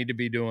everywhere need to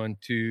be doing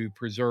to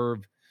preserve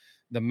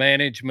the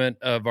management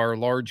of our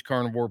large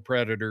carnivore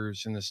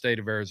predators in the state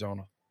of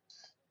Arizona?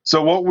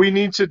 So what we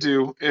need to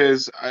do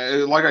is,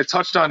 like I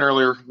touched on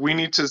earlier, we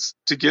need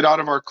to get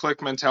out of our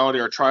clique mentality,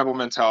 our tribal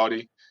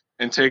mentality,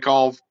 and take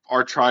all of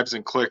our tribes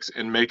and cliques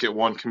and make it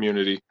one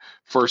community.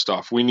 First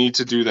off, we need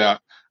to do that.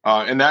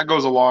 And that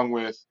goes along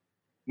with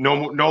no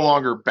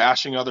longer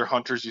bashing other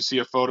hunters. You see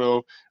a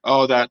photo,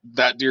 oh,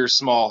 that deer's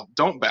small.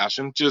 Don't bash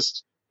them.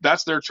 Just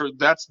that's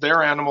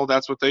their animal.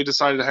 That's what they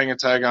decided to hang a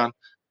tag on.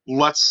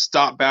 Let's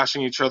stop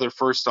bashing each other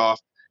first off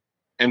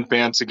and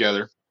band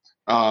together.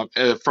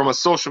 From a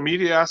social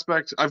media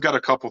aspect, I've got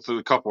a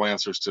couple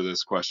answers to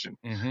this question.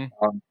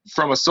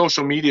 From a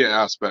social media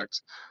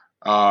aspect,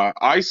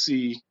 I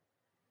see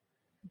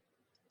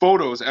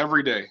photos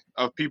every day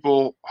of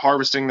people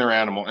harvesting their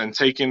animal and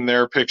taking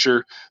their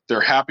picture.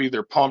 They're happy,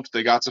 they're pumped,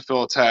 they got to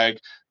fill a tag,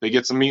 they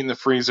get some meat in the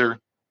freezer.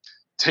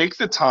 Take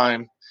the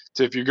time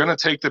to, if you're going to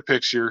take the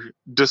picture,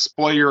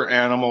 display your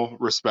animal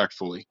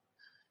respectfully.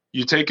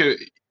 You take it,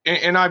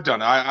 and I've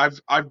done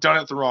it. I've done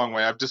it the wrong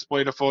way. I've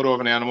displayed a photo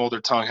of an animal,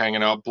 their tongue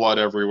hanging out, blood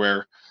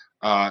everywhere.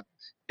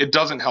 It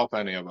doesn't help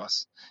any of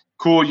us.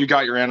 Cool, you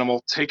got your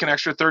animal. Take an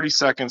extra 30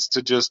 seconds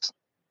to just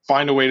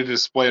find a way to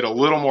display it a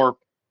little more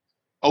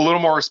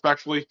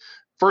respectfully.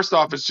 First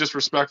off, it's just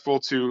respectful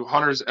to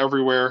hunters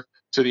everywhere,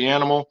 to the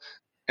animal,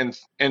 and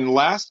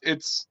last,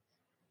 it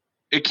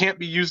can't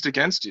be used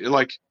against you.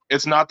 Like,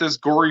 it's not this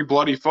gory,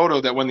 bloody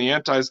photo that when the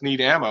antis need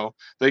ammo,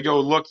 they go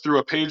look through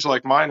a page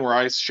like mine where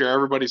I share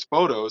everybody's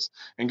photos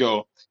and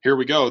go, here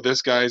we go.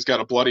 This guy's got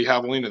a bloody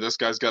javelina. This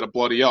guy's got a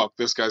bloody elk.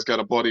 This guy's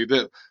got a bloody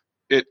this.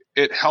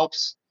 It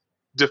helps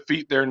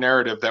defeat their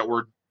narrative that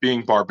we're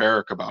being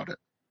barbaric about it.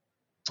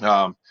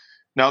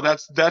 Now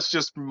that's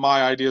just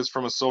my ideas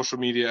from a social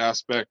media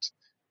aspect.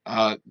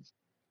 The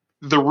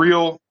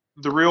real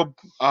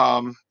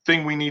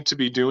thing we need to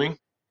be doing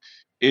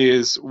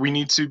is we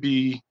need to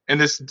be, and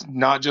this is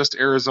not just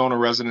Arizona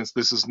residents,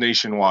 this is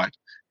nationwide.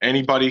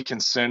 Anybody can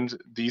send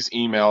these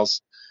emails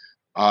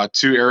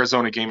to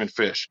Arizona Game and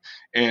Fish.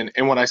 And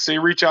when I say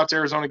reach out to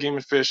Arizona Game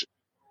and Fish,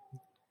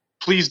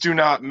 please do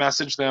not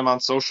message them on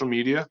social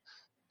media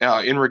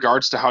in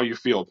regards to how you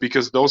feel,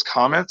 because those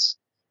comments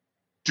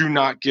do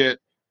not get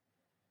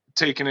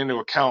taken into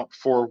account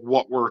for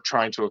what we're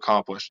trying to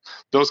accomplish.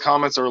 Those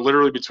comments are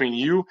literally between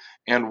you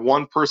and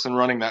one person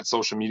running that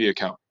social media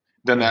account.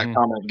 Then that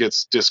comment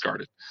gets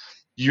discarded.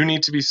 You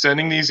need to be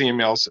sending these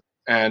emails,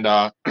 and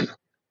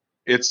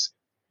it's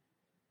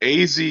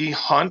AZ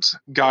Hunt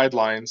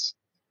Guidelines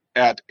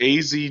at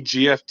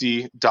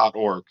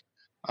azgfd.org.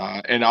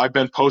 And I've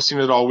been posting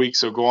it all week,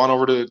 so go on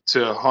over to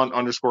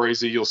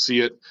hunt_AZ. You'll see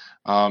it,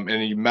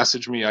 and you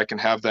message me, I can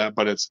have that.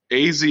 But it's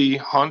AZ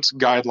Hunt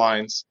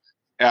Guidelines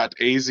at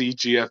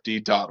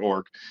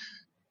azgfd.org.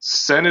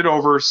 Send it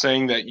over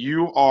saying that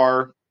you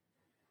are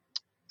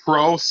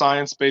pro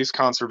science-based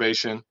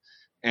conservation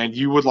and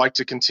you would like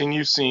to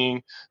continue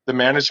seeing the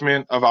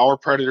management of our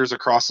predators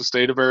across the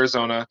state of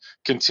Arizona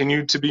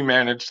continue to be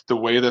managed the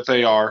way that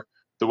they are,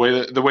 the way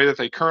that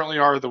they currently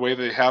are, the way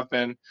they have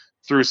been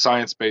through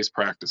science-based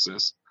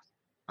practices.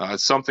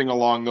 Something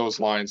along those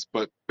lines,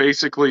 but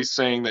basically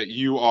saying that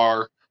you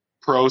are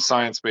pro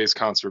science-based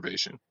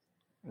conservation.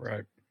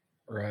 Right.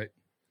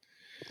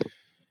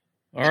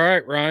 All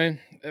right, Ryan.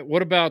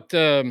 What about,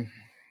 do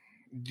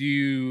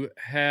you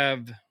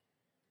have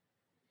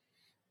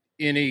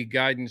any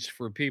guidance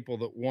for people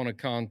that want to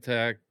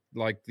contact,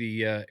 like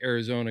the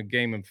Arizona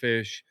Game and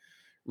Fish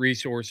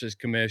Resources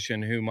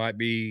Commission, who might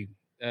be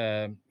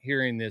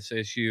hearing this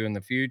issue in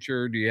the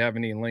future? Do you have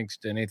any links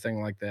to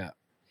anything like that?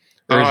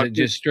 Or is it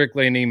just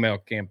strictly an email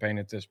campaign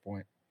at this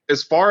point?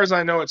 As far as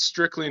I know, it's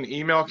strictly an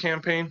email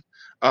campaign.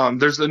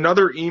 There's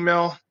another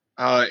email,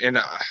 and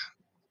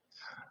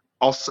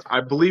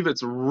I believe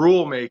it's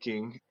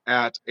rulemaking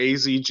at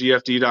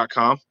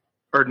azgfd.com,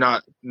 or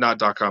not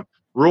 .com.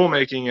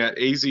 Rulemaking at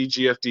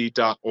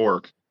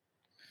azgfd.org.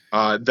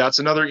 That's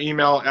another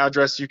email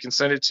address you can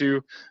send it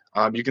to.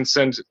 You can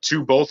send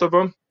to both of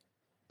them,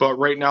 but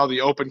right now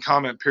the open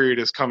comment period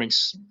is coming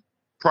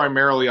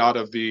primarily out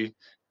of the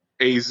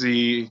AZ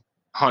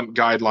Hunt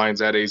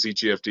Guidelines at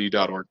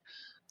azgfd.org.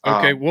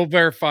 Okay, we'll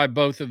verify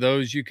both of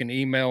those. You can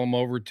email them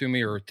over to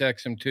me or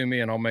text them to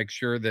me, and I'll make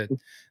sure that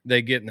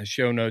they get in the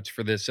show notes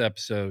for this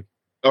episode.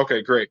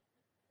 Okay, great.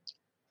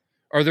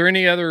 Are there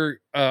any other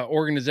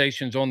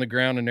organizations on the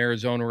ground in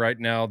Arizona right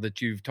now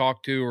that you've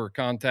talked to or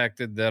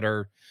contacted that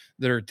are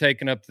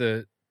taking up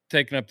the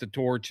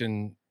torch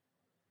and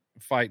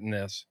fighting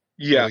this?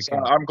 Yes,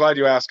 I'm glad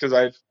you asked, because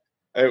I've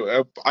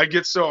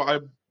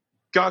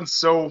gotten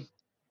so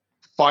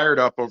fired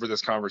up over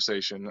this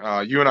conversation.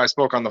 You and I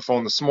spoke on the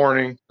phone this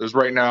morning. There's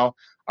right now.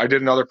 I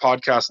did another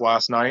podcast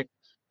last night.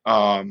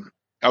 I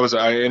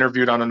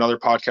interviewed on another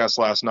podcast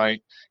last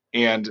night,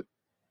 and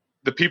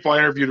the people I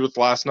interviewed with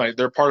last night,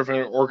 they're part of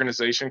an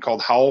organization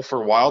called Howl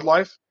for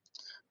Wildlife.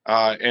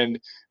 And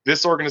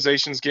this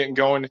organization's getting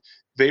going.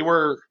 They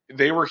were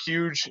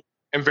huge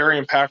and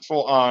very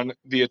impactful on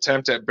the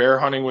attempt at bear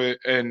hunting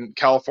in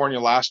California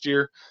last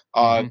year.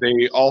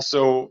 They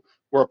also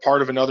were a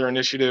part of another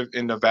initiative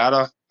in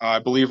Nevada, I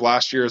believe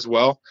last year as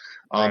well.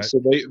 Right.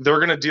 So they're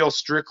going to deal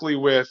strictly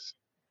with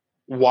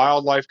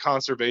wildlife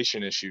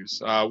conservation issues.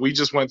 We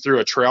just went through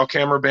a trail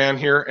camera ban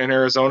here in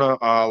Arizona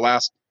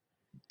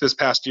this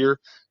past year.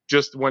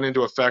 just went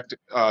into effect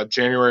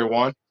January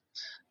 1.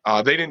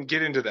 They didn't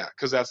get into that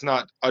because that's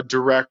not a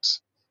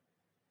direct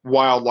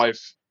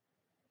wildlife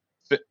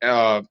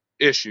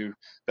issue.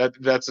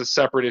 That's a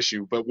separate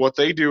issue. But what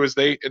they do is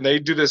they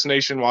do this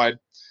nationwide.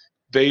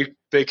 They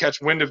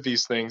catch wind of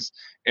these things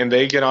and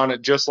they get on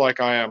it just like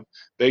I am.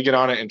 They get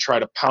on it and try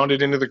to pound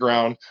it into the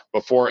ground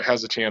before it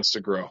has a chance to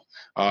grow.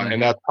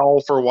 And that's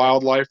Howl for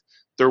Wildlife.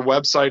 Their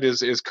website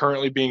is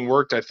currently being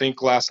worked. I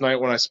think last night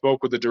when I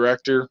spoke with the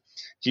director,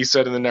 he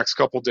said in the next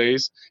couple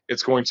days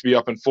it's going to be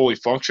up and fully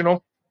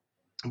functional.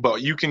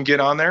 But you can get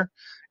on there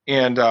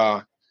and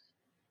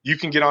you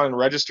can get on and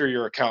register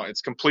your account.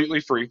 It's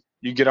completely free.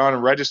 You get on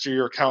and register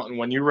your account, and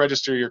when you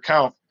register your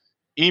account,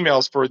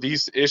 emails for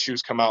these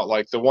issues come out.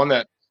 Like the one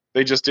that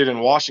they just did in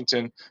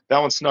Washington, that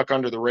one snuck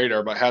under the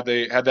radar. But had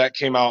that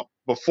came out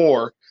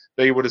before,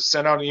 they would have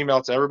sent out an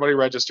email to everybody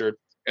registered,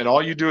 and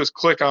all you do is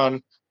click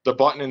on the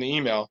button in the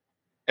email,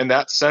 and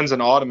that sends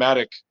an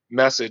automatic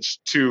message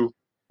to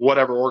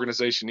whatever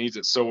organization needs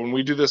it. So when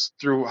we do this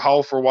through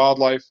Howl for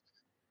Wildlife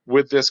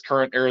with this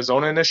current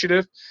Arizona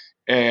initiative,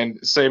 and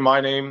say my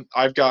name,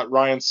 I've got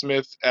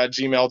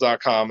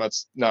RyanSmith@gmail.com.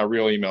 That's not a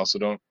real email, so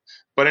don't.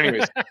 But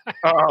anyways,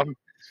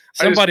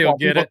 somebody will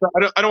get it.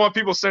 I don't want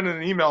people sending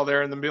an email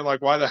there and then being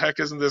like, why the heck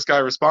isn't this guy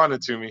responding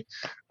to me?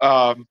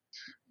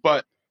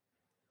 But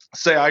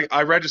say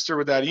I register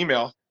with that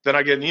email, then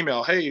I get an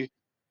email, hey,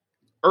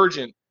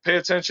 urgent, pay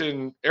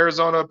attention,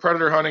 Arizona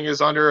predator hunting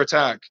is under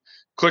attack.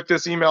 Click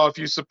this email if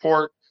you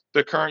support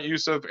the current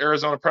use of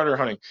Arizona predator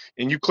hunting.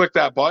 And you click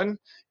that button,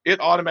 it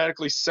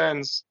automatically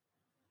sends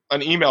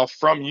an email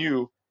from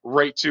you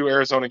right to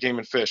Arizona Game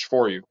and Fish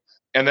for you.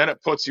 And then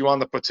it puts you on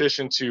the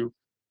petition to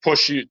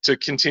push you to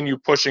continue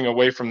pushing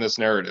away from this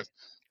narrative.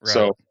 Right.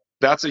 So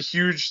that's a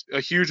huge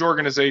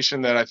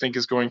organization that I think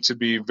is going to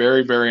be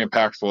very, very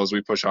impactful as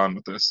we push on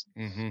with this.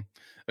 Mm-hmm.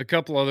 A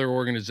couple other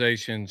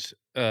organizations,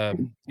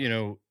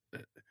 you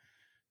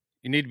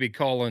need to be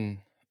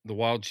calling the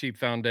Wild Sheep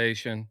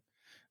Foundation.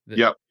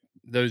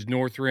 Those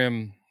North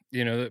Rim,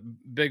 the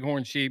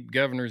bighorn sheep,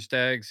 governor's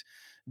tags,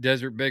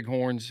 desert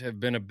bighorns have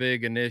been a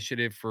big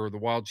initiative for the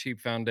Wild Sheep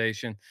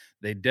Foundation.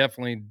 They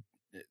definitely,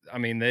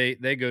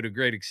 they go to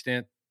great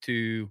extent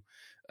to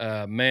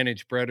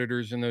manage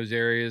predators in those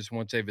areas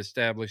once they've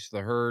established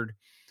the herd.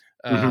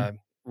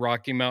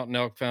 Rocky Mountain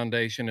Elk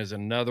Foundation is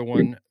another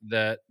one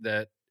that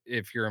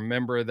if you're a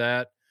member of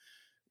that,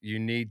 you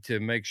need to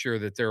make sure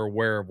that they're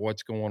aware of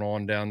what's going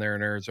on down there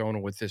in Arizona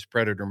with this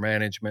predator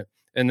management.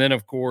 And then,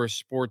 of course,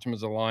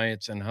 Sportsman's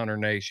Alliance and Hunter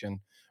Nation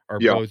are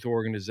both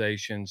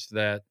organizations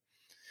that,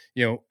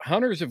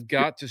 hunters have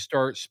got to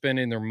start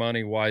spending their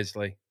money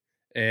wisely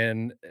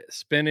and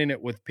spending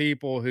it with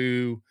people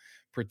who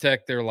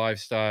protect their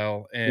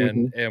lifestyle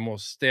and will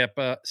step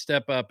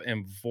up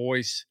and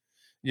voice,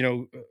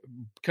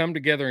 come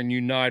together and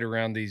unite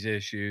around these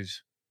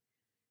issues.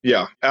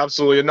 Yeah,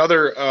 absolutely.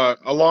 Another,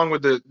 along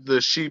with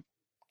the sheep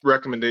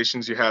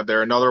recommendations you had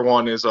there, another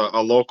one is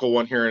a local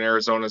one here in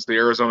Arizona. Is the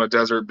Arizona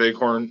Desert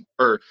Bighorn,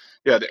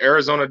 the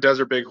Arizona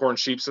Desert Bighorn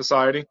Sheep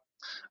Society.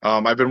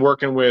 I've been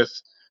working with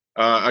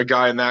a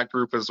guy in that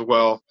group as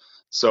well,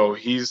 so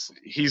he's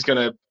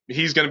gonna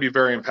be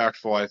very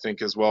impactful, I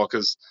think, as well,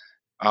 because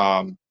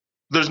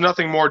there's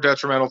nothing more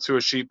detrimental to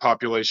a sheep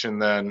population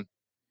than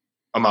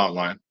a mountain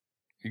lion.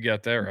 You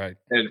got that right.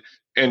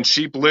 And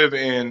sheep live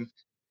in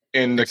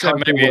the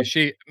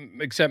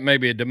except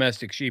maybe a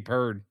domestic sheep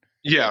herd.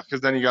 Yeah, because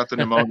then you got the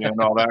pneumonia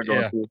and all that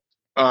going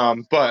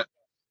through. But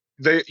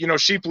they,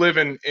 sheep live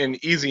in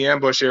easy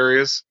ambush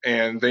areas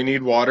and they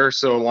need water.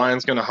 So a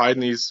lion's going to hide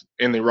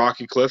in the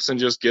rocky cliffs and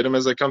just get them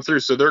as they come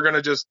through. So they're going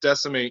to just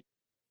decimate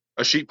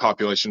a sheep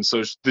population.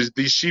 So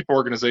these sheep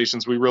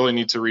organizations, we really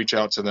need to reach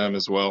out to them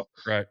as well.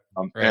 Right.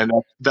 And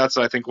that's,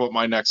 I think, what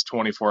my next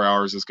 24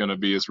 hours is going to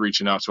be, is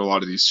reaching out to a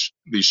lot of these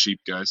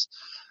sheep guys.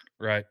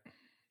 Right.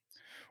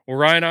 Well,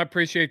 Ryan, I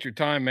appreciate your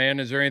time, man.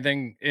 Is there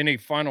any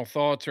final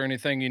thoughts or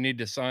anything you need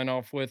to sign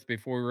off with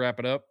before we wrap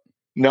it up?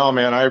 No,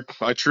 man,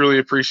 I truly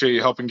appreciate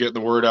you helping get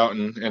the word out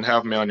and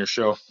having me on your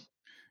show.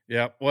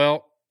 Yeah.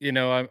 Well,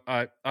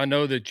 I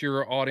know that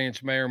your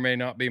audience may or may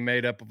not be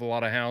made up of a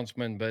lot of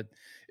houndsmen, but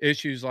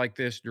issues like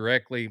this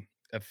directly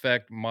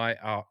affect my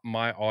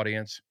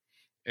audience.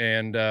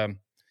 And,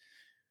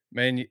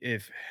 man,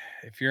 if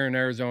you're an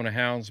Arizona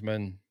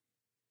houndsman,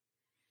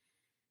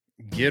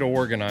 get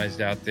organized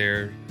out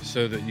there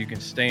so that you can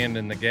stand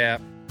in the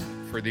gap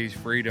for these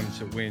freedoms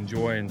that we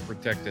enjoy and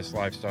protect this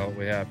lifestyle that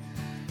we have.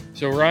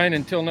 So, Ryan,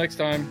 until next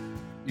time,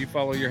 you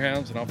follow your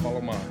hounds and I'll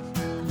follow mine.